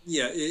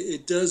 Yeah,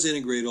 it does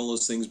integrate all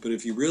those things, but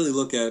if you really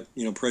look at,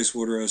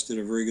 Pricewaterhouse did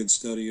a very good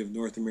study of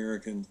North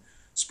American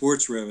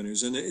sports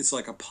revenues, and it's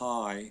like a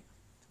pie,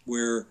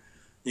 where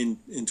in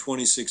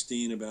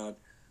 2016 about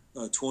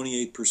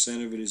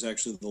 28% of it is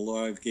actually the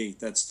live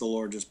gate. That's the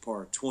largest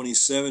part.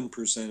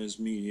 27% is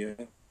media.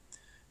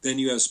 Then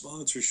you have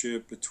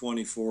sponsorship at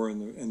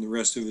 24%, and the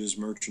rest of it is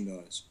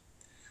merchandise.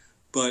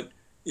 But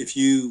if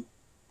you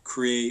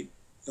create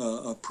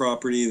a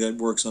property that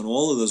works on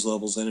all of those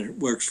levels, and it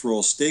works for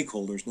all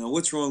stakeholders. Now,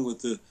 what's wrong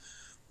with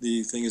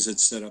the thing as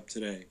it's set up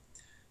today?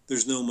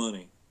 There's no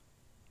money.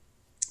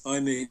 I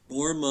made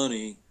more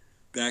money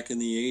back in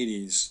the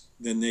 80s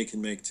than they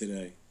can make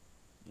today.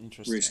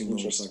 Racing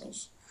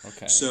motorcycles.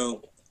 Okay.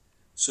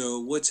 So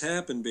what's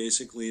happened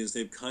basically is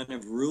they've kind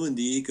of ruined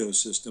the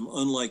ecosystem,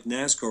 unlike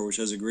NASCAR, which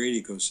has a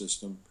great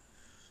ecosystem.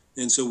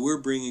 And so we're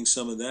bringing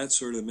some of that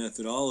sort of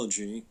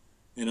methodology.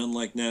 And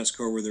unlike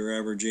NASCAR, where their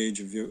average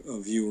age of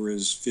viewer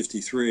is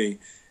 53,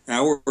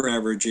 our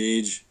average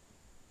age,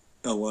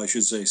 I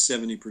should say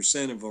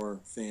 70% of our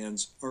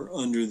fans are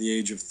under the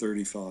age of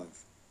 35.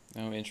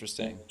 Oh,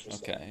 interesting.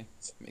 Okay.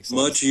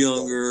 Much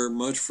younger,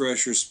 much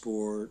fresher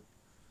sport.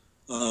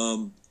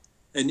 And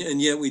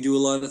yet we do a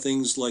lot of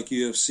things like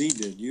UFC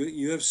did.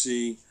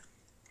 UFC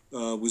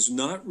was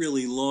not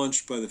really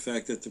launched by the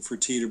fact that the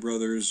Fertitta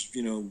brothers,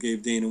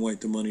 gave Dana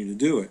White the money to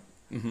do it.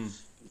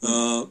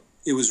 Mm-hmm.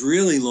 It was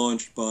really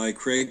launched by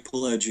Craig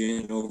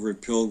Pelagian over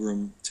at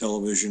Pilgrim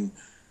Television,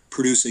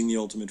 producing The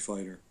Ultimate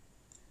Fighter.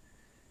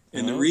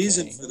 And the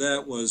reason for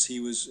that was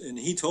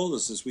he told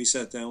us this. We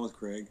sat down with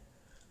Craig,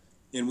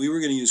 and we were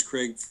going to use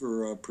Craig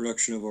for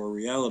production of our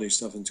reality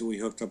stuff until we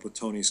hooked up with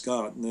Tony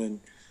Scott. And then,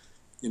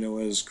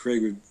 as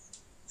Craig would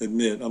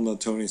admit I'm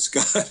not Tony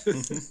Scott.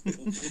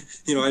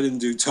 I didn't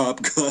do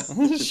Top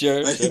Gun. Sure,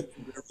 I sure.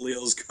 didn't do Beverly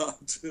Hills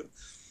Cop too.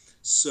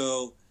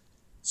 So,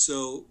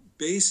 so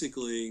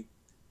basically,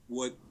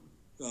 what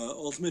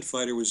Ultimate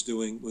Fighter was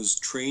doing was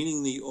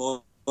training the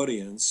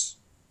audience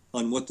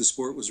on what the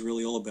sport was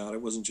really all about.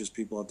 It wasn't just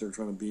people out there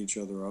trying to beat each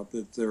other up.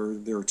 That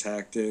there were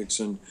tactics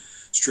and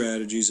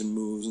strategies and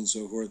moves and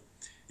so forth,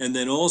 and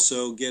then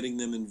also getting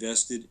them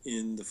invested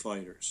in the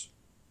fighters.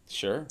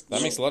 Sure.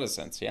 That makes a lot of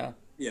sense. Yeah.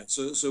 Yeah.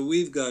 So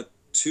we've got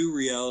two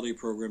reality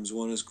programs.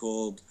 One is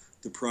called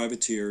The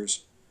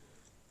Privateers,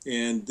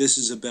 and this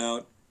is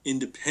about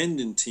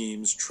independent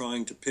teams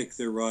trying to pick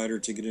their rider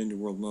to get into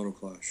World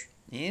Motoclash.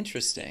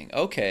 Interesting.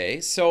 Okay.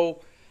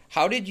 So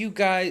how did you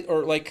guys,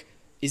 or like,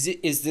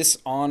 is this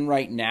on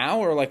right now,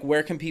 or like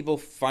where can people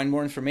find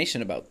more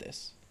information about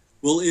this?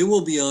 Well, it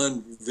will be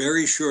on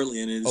very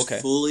shortly, and it is Okay.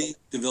 fully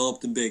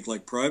developed and baked.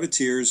 Like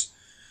Privateers,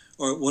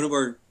 or one of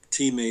our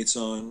teammates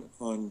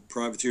on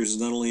Privateers is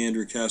not only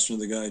Andrew Kastner,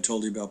 the guy I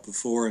told you about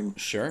before, and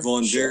Sure.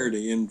 Vaughn Sure.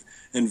 Verity, and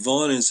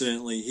Vaughn,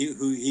 incidentally,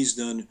 he's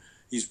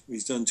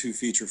done two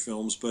feature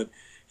films, but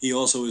he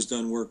also has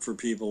done work for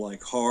people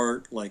like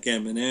Hart, like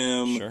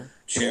Eminem, Sure.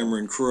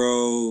 Cameron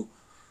Crowe,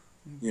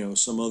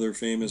 some other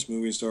famous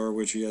movie star,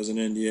 which he has an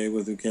NDA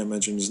with, who can't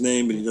mention his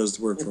name, but he does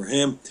the work for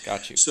him.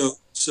 Got you.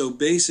 So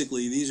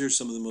basically, these are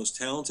some of the most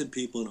talented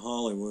people in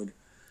Hollywood,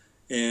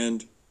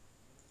 and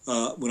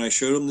when I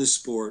showed him this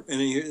sport,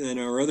 and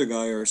our other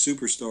guy, our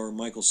superstar,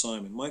 Michael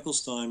Simon. Michael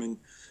Simon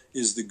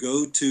is the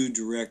go-to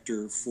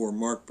director for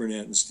Mark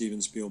Burnett and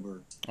Steven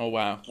Spielberg. Oh,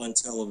 wow. On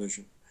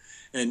television.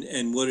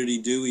 And what did he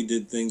do? He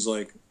did things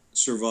like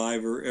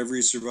Survivor,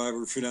 every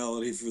Survivor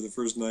finale for the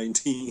first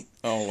 19.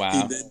 Oh,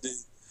 wow.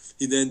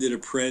 He then did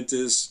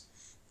Apprentice.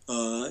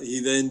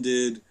 He then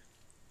did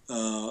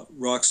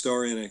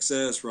Rockstar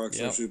NXS,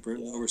 Rockstar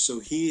Supernova. So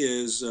he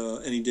is,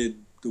 and he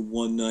did the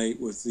One Night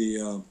with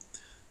the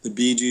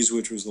Bee Gees,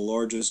 which was the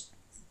largest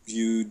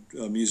viewed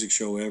music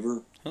show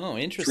ever. Oh,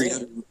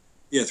 interesting.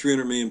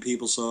 300 million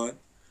people saw it.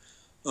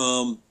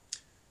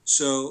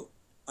 So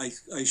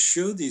I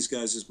showed these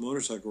guys this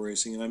motorcycle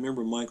racing, and I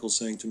remember Michael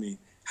saying to me,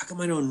 "How come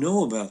I don't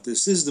know about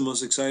this? This is the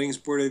most exciting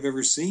sport I've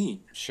ever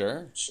seen."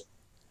 Sure.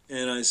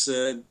 And I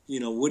said,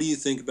 what do you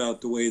think about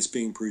the way it's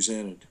being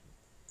presented?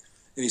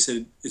 And he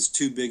said, it's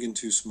too big and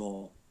too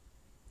small.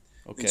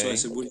 Okay. And so I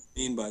said, what do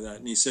you mean by that?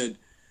 And he said,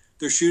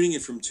 they're shooting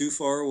it from too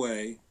far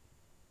away,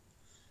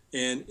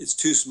 and it's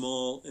too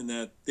small in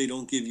that they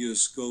don't give you a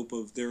scope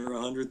of there are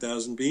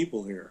 100,000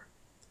 people here.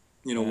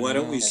 Why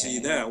don't we see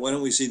that? Why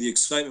don't we see the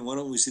excitement? Why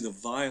don't we see the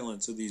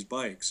violence of these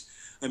bikes?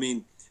 I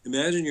mean,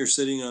 imagine you're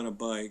sitting on a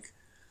bike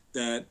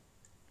that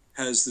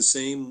has the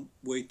same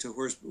weight to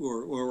horse,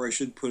 or I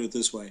should put it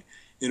this way.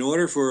 In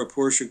order for a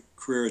Porsche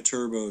Carrera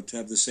Turbo to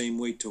have the same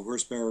weight to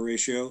horsepower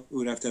ratio, it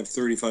would have to have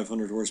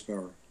 3,500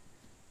 horsepower.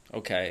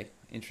 Okay,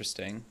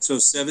 interesting. So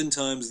 7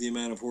 times the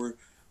amount of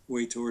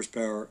weight to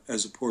horsepower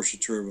as a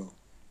Porsche Turbo.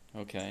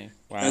 Okay,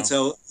 wow. That's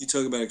how you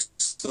talk about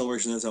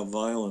acceleration. That's how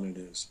violent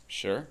it is.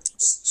 Sure.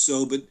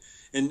 So, but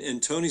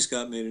and Tony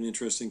Scott made an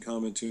interesting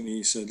comment to me.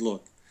 He said,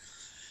 "Look,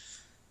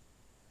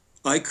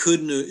 I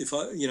couldn't if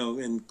I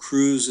and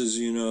Cruise, as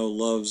you know,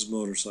 loves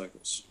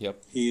motorcycles.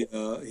 Yep. He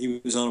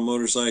was on a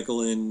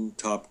motorcycle in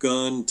Top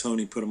Gun.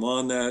 Tony put him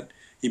on that.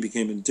 He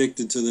became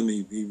addicted to them.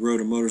 He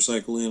rode a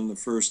motorcycle in the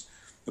first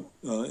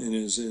in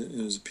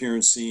his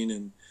appearance scene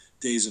in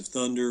Days of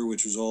Thunder,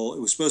 which was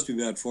it was supposed to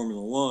be about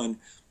Formula One.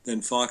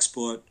 Then Fox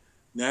bought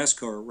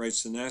NASCAR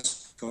rights to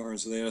NASCAR,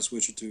 and so they had to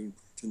switch it to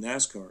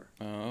NASCAR.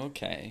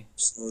 Okay.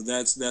 So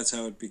that's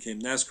how it became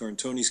NASCAR. And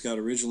Tony Scott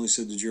originally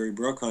said to Jerry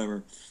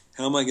Bruckheimer,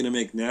 "How am I going to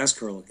make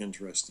NASCAR look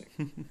interesting?"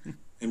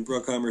 And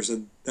Bruckheimer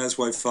said, "That's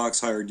why Fox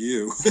hired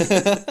you."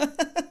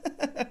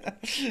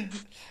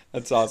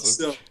 That's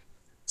awesome.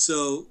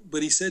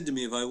 But he said to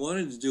me, if I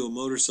wanted to do a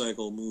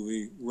motorcycle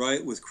movie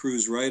with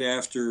Cruise right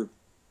after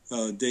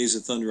Days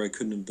of Thunder, I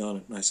couldn't have done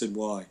it. And I said,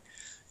 "Why?"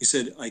 He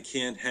said, "I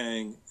can't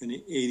hang an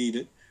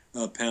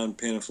 80-pound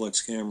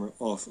Panaflex camera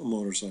off a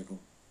motorcycle."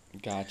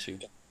 Got you.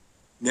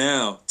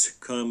 Now to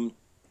come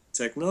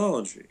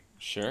technology.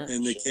 Sure.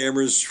 And the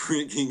camera's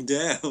shrinking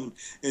down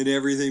and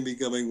everything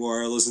becoming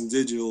wireless and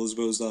digital as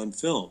opposed to on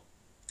film.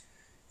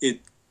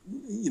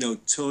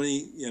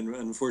 Tony, and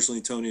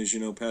unfortunately Tony, as you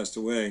know, passed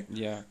away.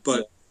 Yeah.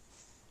 But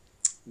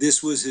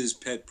this was his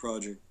pet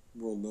project,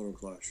 World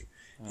Motoclash.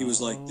 He was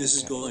like, this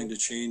is going to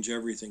change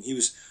everything.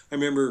 I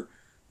remember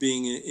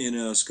being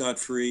in Scott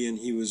Free, and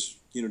he was,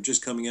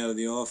 just coming out of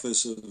the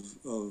office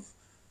of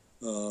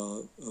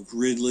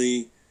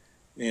Ridley.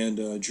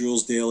 And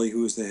Jules Daly,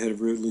 who was the head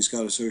of Ridley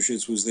Scott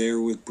Associates, was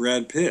there with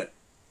Brad Pitt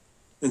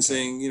and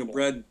saying,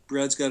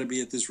 Brad's got to be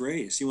at this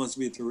race. He wants to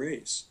be at the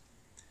race.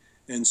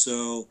 And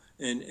so,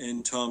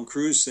 and Tom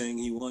Cruise saying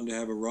he wanted to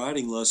have a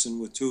riding lesson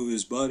with 2 of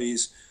his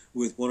buddies,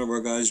 with one of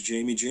our guys,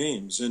 Jamie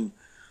James. And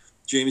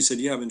Jamie said,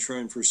 "Yeah, I've been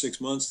trying for 6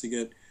 months to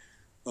get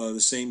the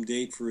same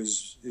date for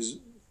his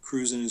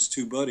Cruise and his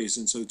 2 buddies."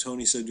 And so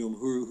Tony said to him,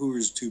 who are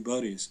his 2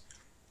 buddies?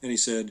 And he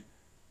said,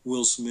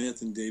 Will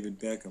Smith and David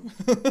Beckham.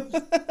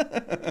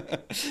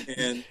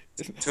 And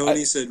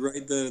Tony I, said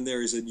right then and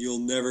there, he said, "You'll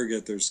never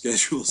get their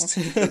schedules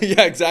together."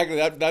 yeah, exactly.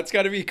 That's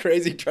got to be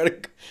crazy. Try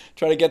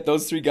to get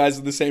those three guys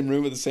in the same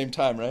room at the same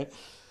time, right?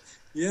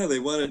 Yeah, they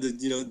wanted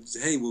to,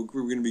 hey, we're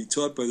going to be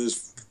taught by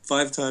this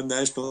five-time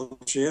national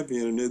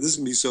champion, and this is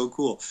going to be so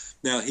cool.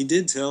 Now, he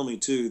did tell me,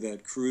 too,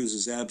 that Cruz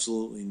is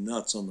absolutely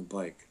nuts on the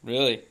bike.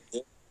 Really?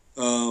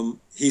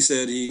 He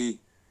said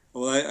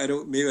well, I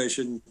don't, maybe I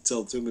shouldn't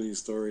tell too many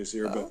stories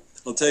here, but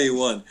I'll tell you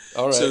one.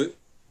 All right. So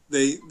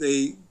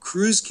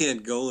Cruz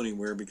can't go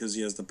anywhere because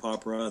he has the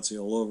paparazzi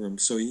all over him.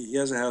 So he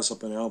has a house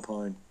up in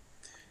Alpine.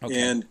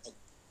 Okay. And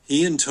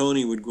he and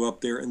Tony would go up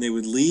there, and they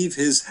would leave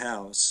his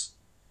house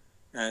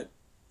at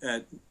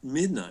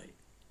midnight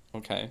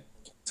Okay.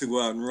 to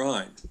go out and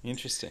ride.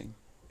 Interesting.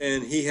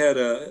 And he had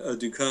a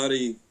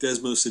Ducati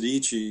Desmo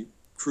Sedici.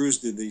 Cruz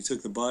did that he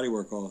took the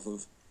bodywork off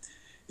of.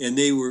 And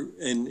they were,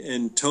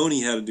 and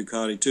Tony had a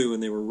Ducati too,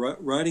 and they were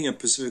riding up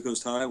Pacific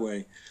Coast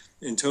Highway.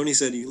 And Tony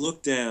said he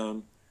looked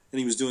down, and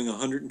he was doing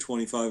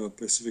 125 up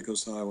Pacific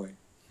Coast Highway.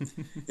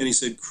 And he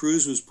said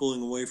Cruz was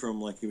pulling away from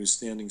him like he was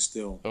standing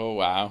still. Oh,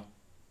 wow.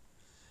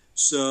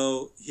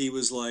 So he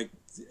was like,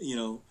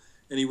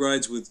 and he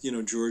rides with,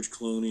 George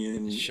Clooney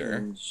and, Sure.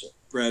 and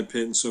Brad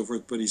Pitt and so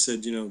forth. But he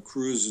said,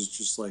 Cruz is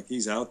just like,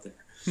 he's out there.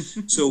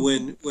 So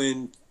when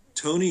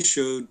Tony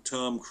showed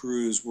Tom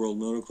Cruise World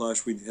Moto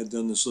Clash, we had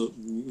done this,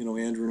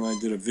 Andrew and I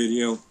did a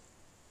video,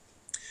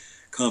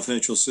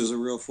 confidential scissor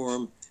reel for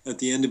him. At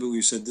the end of it,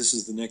 we said, this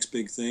is the next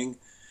big thing.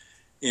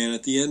 And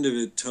at the end of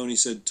it,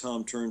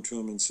 Tom turned to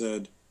him and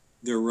said,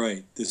 they're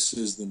right. This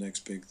is the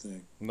next big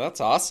thing. That's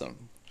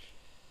awesome.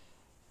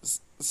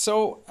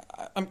 So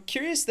I'm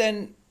curious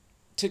then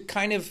to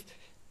kind of,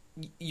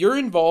 you're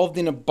involved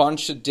in a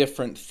bunch of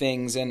different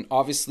things, and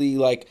obviously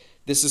like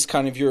this is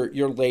kind of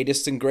your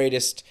latest and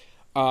greatest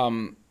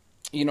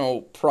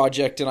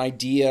project and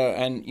idea,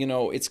 and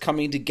it's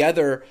coming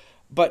together,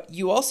 but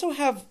you also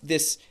have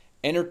this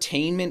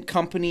entertainment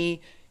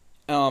company.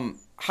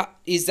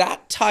 Is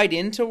that tied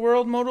into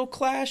World Moto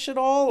Clash at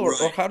all, or,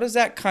 Right. or how does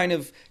that kind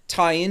of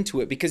tie into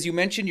it? Because you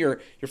mentioned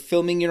you're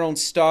filming your own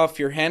stuff,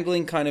 you're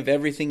handling kind of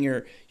everything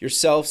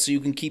yourself, so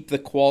you can keep the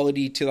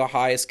quality to the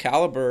highest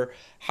caliber.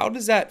 How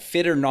does that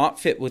fit or not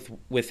fit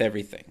with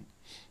everything?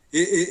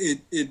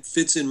 It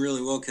fits in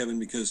really well, Kevin,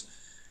 because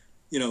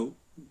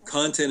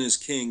content is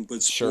king,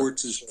 but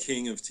sports is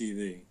king of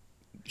TV.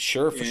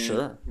 Sure, for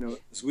sure.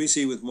 As we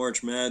see with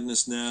March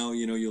Madness now,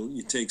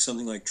 you take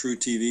something like True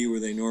TV, where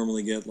they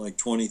normally get like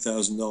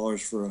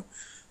 $20,000 for a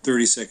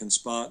 30-second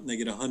spot, and they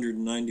get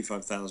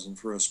 $195,000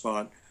 for a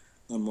spot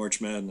on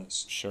March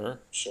Madness. Sure.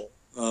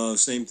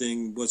 Same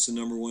thing. What's the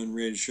number one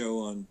rated show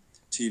on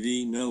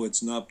TV? No,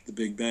 it's not The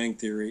Big Bang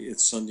Theory.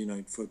 It's Sunday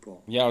Night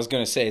Football. Yeah, I was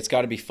going to say it's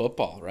got to be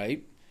football,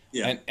 right?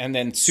 Yeah. And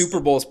then Super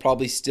Bowl is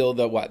probably still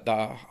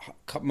the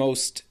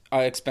most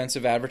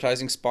expensive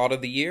advertising spot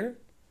of the year.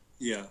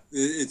 Yeah,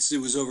 it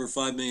was over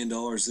 $5 million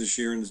this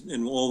year,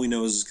 and all we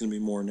know is it's going to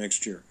be more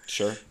next year.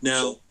 Sure.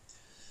 Now,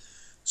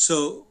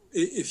 so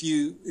if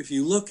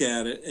you look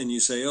at it and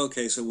you say,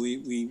 okay, so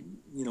we've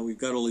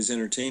got all these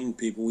entertainment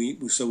people.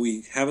 So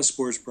we have a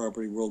sports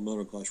property, World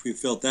Moto Clash. We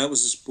felt that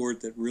was a sport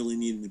that really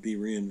needed to be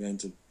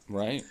reinvented.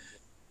 Right.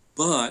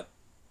 But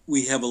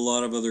we have a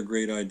lot of other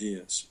great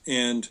ideas,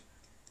 and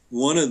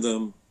one of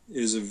them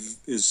is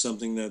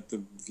something that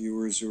the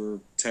viewers who are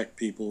tech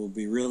people will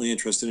be really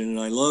interested in, and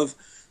I love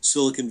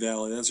Silicon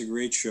Valley. That's a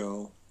great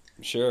show.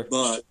 Sure.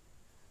 But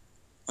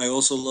I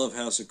also love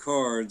House of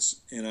Cards,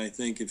 and I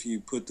think if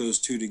you put those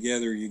two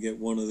together, you get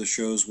one of the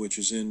shows which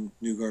is in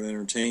Newgard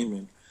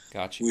Entertainment,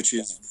 Gotcha. which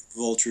is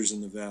Vultures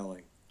in the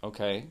Valley.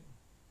 Okay.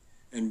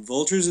 And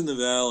Vultures in the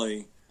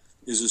Valley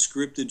is a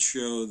scripted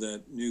show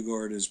that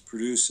Newgard is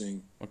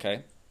producing,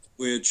 Okay.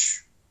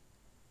 which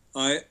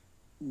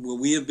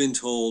we have been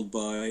told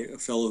by a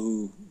fellow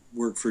who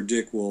worked for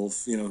Dick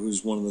Wolf,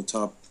 who's one of the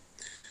top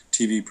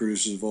TV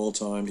producers of all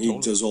time. He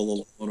does all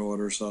the Law and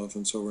Order stuff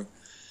and so forth.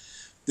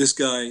 This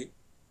guy,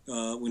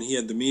 when he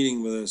had the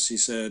meeting with us, he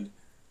said,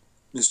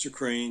 "Mr.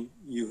 Crane,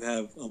 you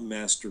have a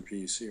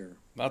masterpiece here."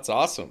 That's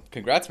awesome.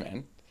 Congrats,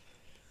 man.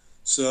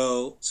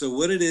 So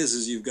what it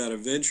is you've got a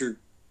venture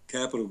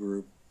capital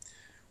group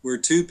where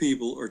two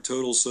people are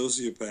total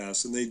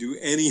sociopaths, and they do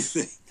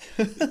anything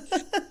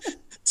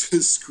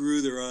to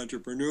screw their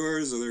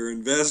entrepreneurs or their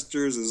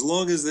investors. As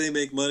long as they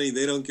make money,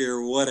 they don't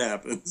care what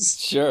happens.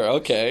 Sure.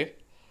 Okay.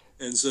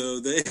 And so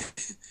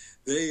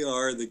they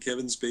are the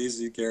Kevin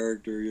Spacey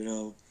character,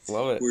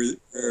 Love it.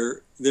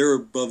 where they're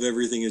above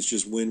everything. It's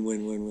just win,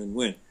 win, win, win,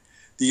 win.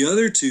 The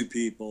other two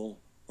people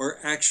are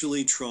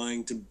actually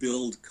trying to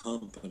build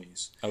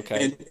companies.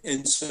 Okay.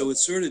 And so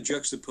it's sort of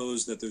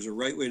juxtaposed that there's a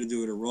right way to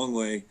do it, a wrong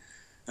way,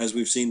 as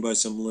we've seen by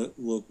some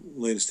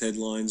latest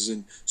headlines,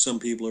 and some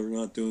people are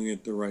not doing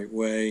it the right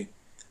way.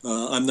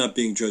 I'm not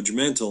being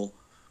judgmental,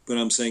 but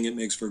I'm saying it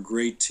makes for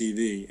great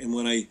TV. And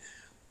when I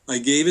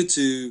gave it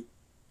to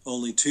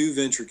only two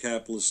venture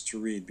capitalists to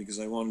read because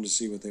I wanted to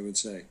see what they would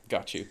say.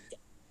 Got you.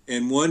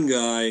 And one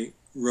guy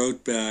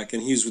wrote back,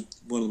 and he's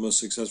one of the most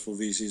successful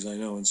VCs I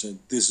know, and said,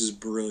 "This is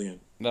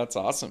brilliant." That's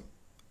awesome.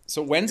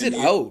 So when's And it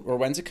out, or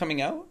when's it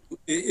coming out?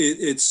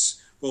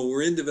 it's well,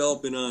 we're in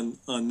development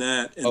on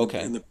that, and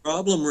Okay. the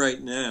problem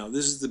right now,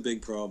 this is the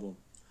big problem.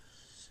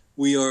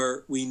 We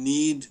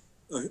need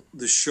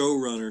the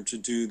showrunner to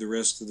do the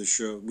rest of the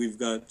show. We've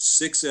got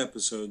 6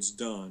 episodes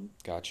done,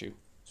 Got you.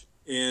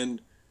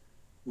 and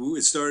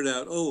it started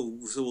out, oh,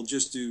 so we'll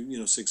just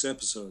do 6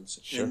 episodes,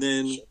 and Sure.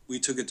 then we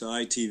took it to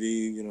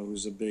ITV, it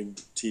was a big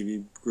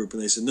TV group,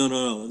 and they said, no,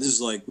 no, no, this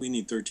is like we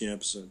need 13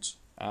 episodes.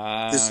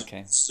 Ah,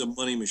 okay. This is a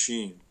money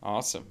machine.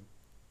 Awesome.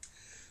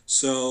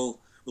 So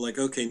we're like,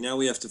 okay, now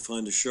we have to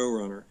find a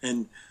showrunner,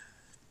 and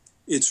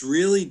it's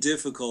really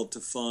difficult to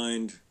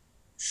find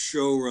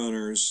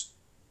showrunners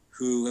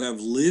who have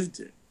lived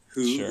it,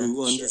 Sure.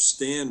 who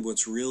understand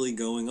what's really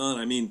going on.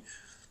 I mean,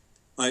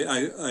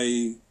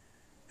 I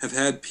have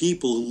had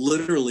people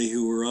literally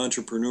who were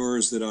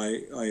entrepreneurs that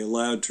I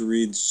allowed to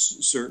read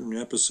certain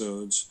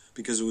episodes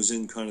because it was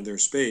in kind of their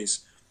space.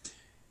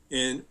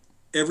 And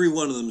every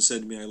one of them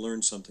said to me, I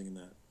learned something in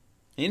that.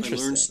 I learned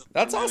Interesting. something in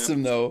That's that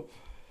awesome, episode. though.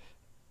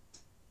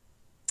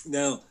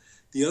 Now,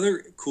 the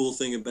other cool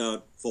thing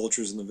about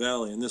Vultures in the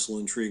Valley, and this will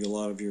intrigue a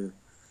lot of your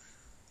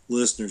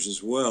listeners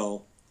as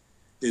well,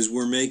 is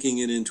we're making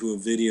it into a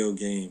video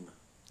game.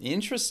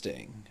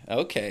 Interesting.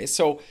 Okay.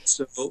 So,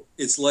 So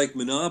it's like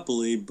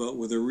Monopoly, but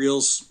with a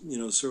real,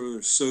 sort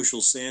of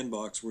social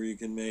sandbox where you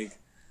can make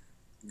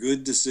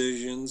good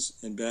decisions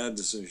and bad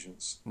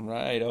decisions.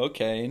 right.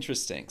 Okay.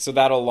 Interesting. So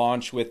that'll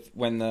launch with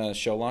when the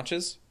show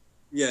launches?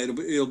 Yeah,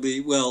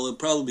 it'll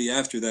probably be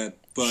after that,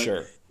 but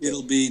Sure.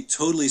 it'll be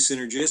totally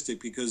synergistic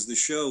because the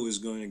show is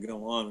going to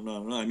go on and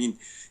on and on. I mean,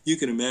 you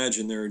can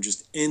imagine there are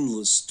just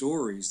endless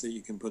stories that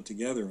you can put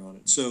together on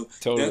it. So that's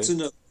Totally.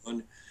 another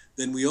one.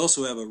 Then we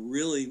also have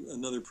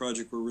another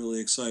project we're really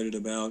excited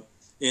about.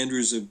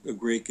 Andrew's a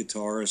great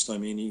guitarist. I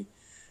mean,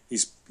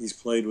 he's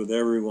played with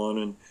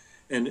everyone,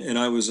 and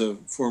I was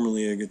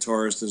formerly a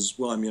guitarist as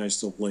well. I mean, I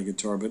still play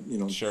guitar, but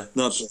Sure.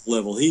 not to the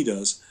level he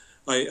does.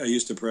 I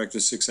used to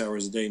practice 6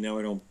 hours a day. Now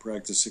I don't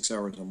practice 6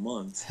 hours a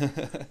month.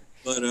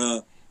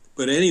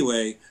 But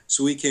anyway,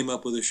 so we came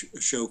up with a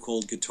show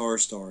called Guitar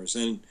Stars,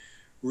 and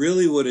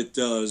really what it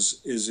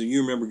does is,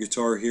 you remember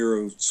Guitar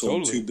Hero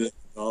sold Totally. $2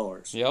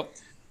 billion. Yep.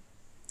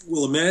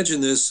 Well,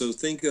 imagine this. So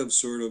think of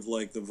sort of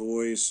like The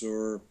Voice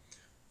or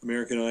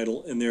American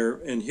Idol,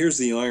 and here's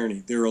the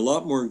irony: there are a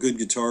lot more good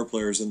guitar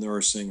players than there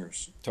are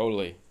singers.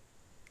 Totally.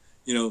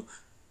 You know,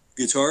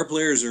 guitar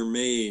players are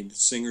made,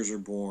 singers are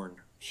born.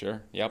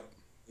 Sure. Yep.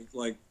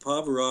 Like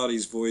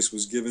Pavarotti's voice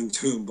was given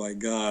to him by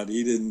God.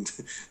 He didn't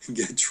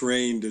get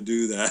trained to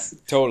do that.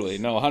 Totally.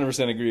 No,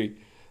 100% agree.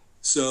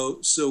 So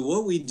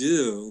what we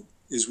do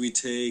is we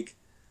take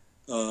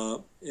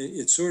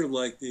it's sort of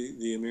like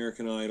the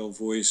American Idol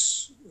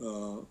voice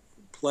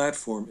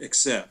platform,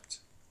 except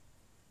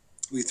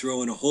we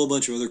throw in a whole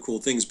bunch of other cool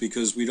things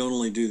because we don't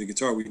only do the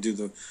guitar, we do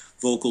the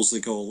vocals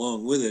that go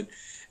along with it,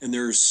 and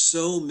there are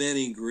so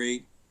many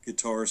great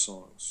guitar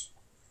songs.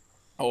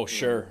 Oh,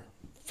 sure.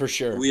 For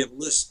sure. We have a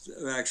list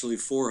of actually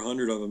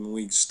 400 of them, and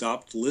we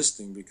stopped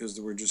listing because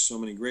there were just so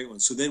many great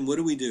ones. So then what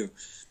do?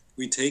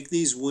 We take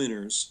these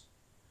winners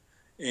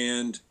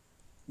and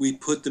we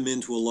put them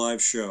into a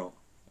live show.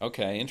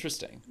 Okay.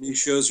 Interesting. These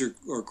shows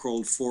are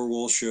called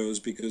four-wall shows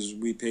because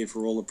we pay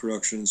for all the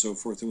production and so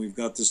forth, and we've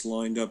got this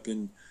lined up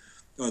in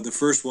the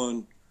first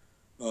one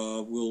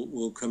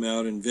will come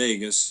out in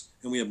Vegas,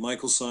 and we have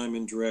Michael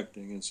Simon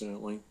directing,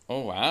 incidentally.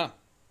 Oh, wow.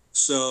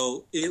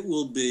 So it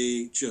will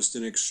be just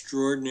an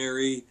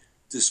extraordinary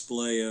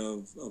display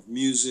of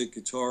music,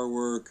 guitar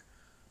work,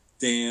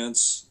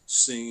 dance,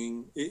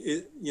 singing.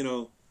 It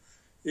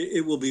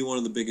will be one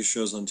of the biggest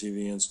shows on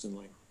TV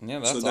instantly.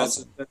 Yeah, So that's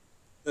awesome.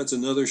 that's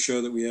another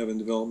show that we have in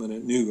development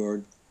at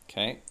Newgard.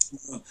 Okay.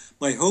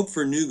 My hope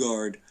for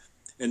Newgard,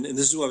 and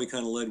this is why we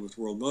kind of led with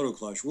World Moto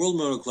Clash. World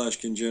Moto Clash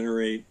can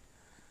generate,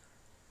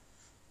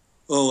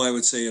 I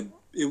would say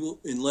it will,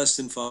 in less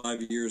than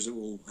 5 years, it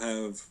will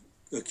have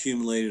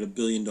accumulated $1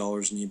 billion in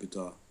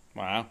EBITDA.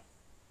 Wow.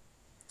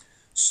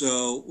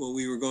 So what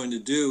we were going to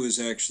do is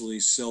actually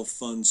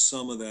self-fund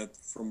some of that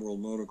from World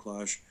Moto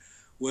Clash.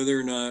 Whether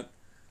or not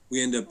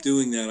we end up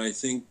doing that, I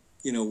think,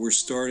 we're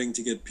starting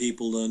to get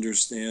people to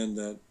understand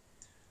that,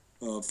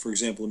 for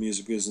example, the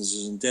music business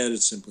isn't dead;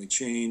 it's simply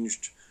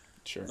changed.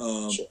 Sure.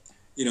 Sure.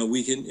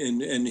 We can,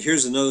 and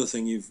here's another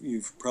thing: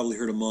 you've probably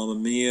heard of Mamma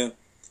Mia,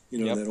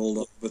 Yep. that old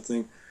opera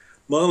thing.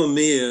 Mamma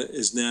Mia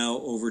is now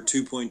over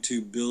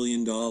 $2.2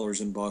 billion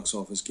in box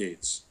office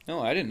gates. No,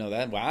 I didn't know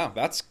that. Wow.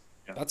 That's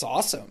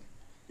awesome.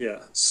 Yeah.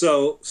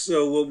 So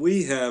what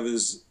we have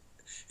is,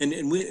 and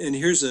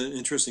here's an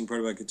interesting part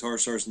about Guitar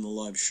Stars in the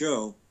live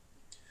show.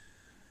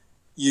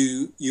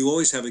 You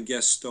always have a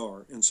guest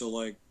star, and so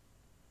like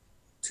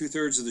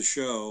 2/3 of the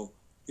show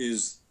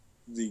is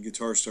the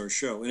Guitar Star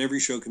show, and every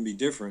show can be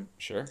different.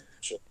 Sure.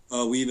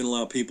 We even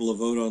allow people to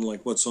vote on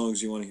like what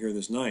songs you want to hear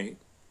this night.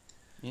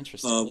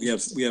 Interesting.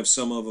 We have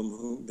some of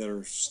them that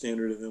are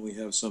standard, and then we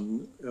have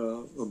some.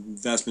 A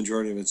vast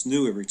majority of it's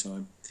new every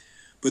time.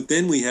 But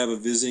then we have a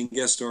visiting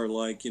guest star,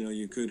 like,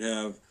 you could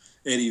have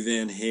Eddie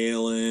Van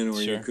Halen,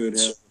 or Sure. you could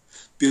have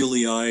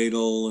Billy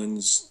Idol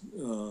and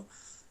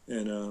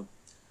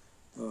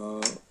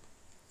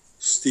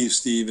Steve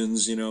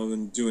Stevens,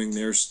 and doing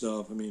their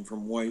stuff. I mean,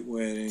 from White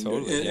Wedding,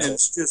 Totally, and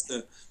it's just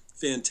a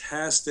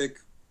fantastic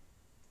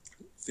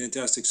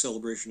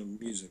celebration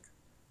of music.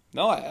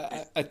 No,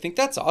 I think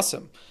that's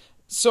awesome.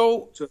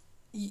 So, So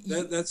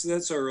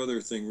that's our other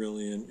thing,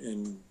 really,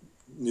 in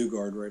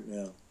Newgard right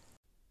now.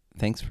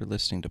 thanks for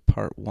listening to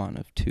part 1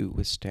 of 2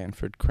 with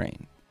Stanford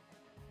Crane.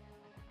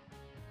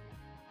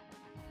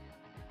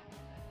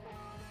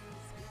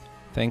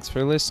 Thanks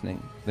for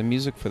listening. The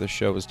music for the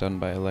show was done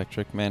by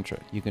Electric Mantra.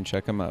 You can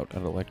check them out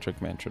at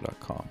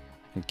electricmantra.com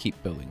and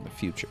keep building the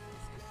future.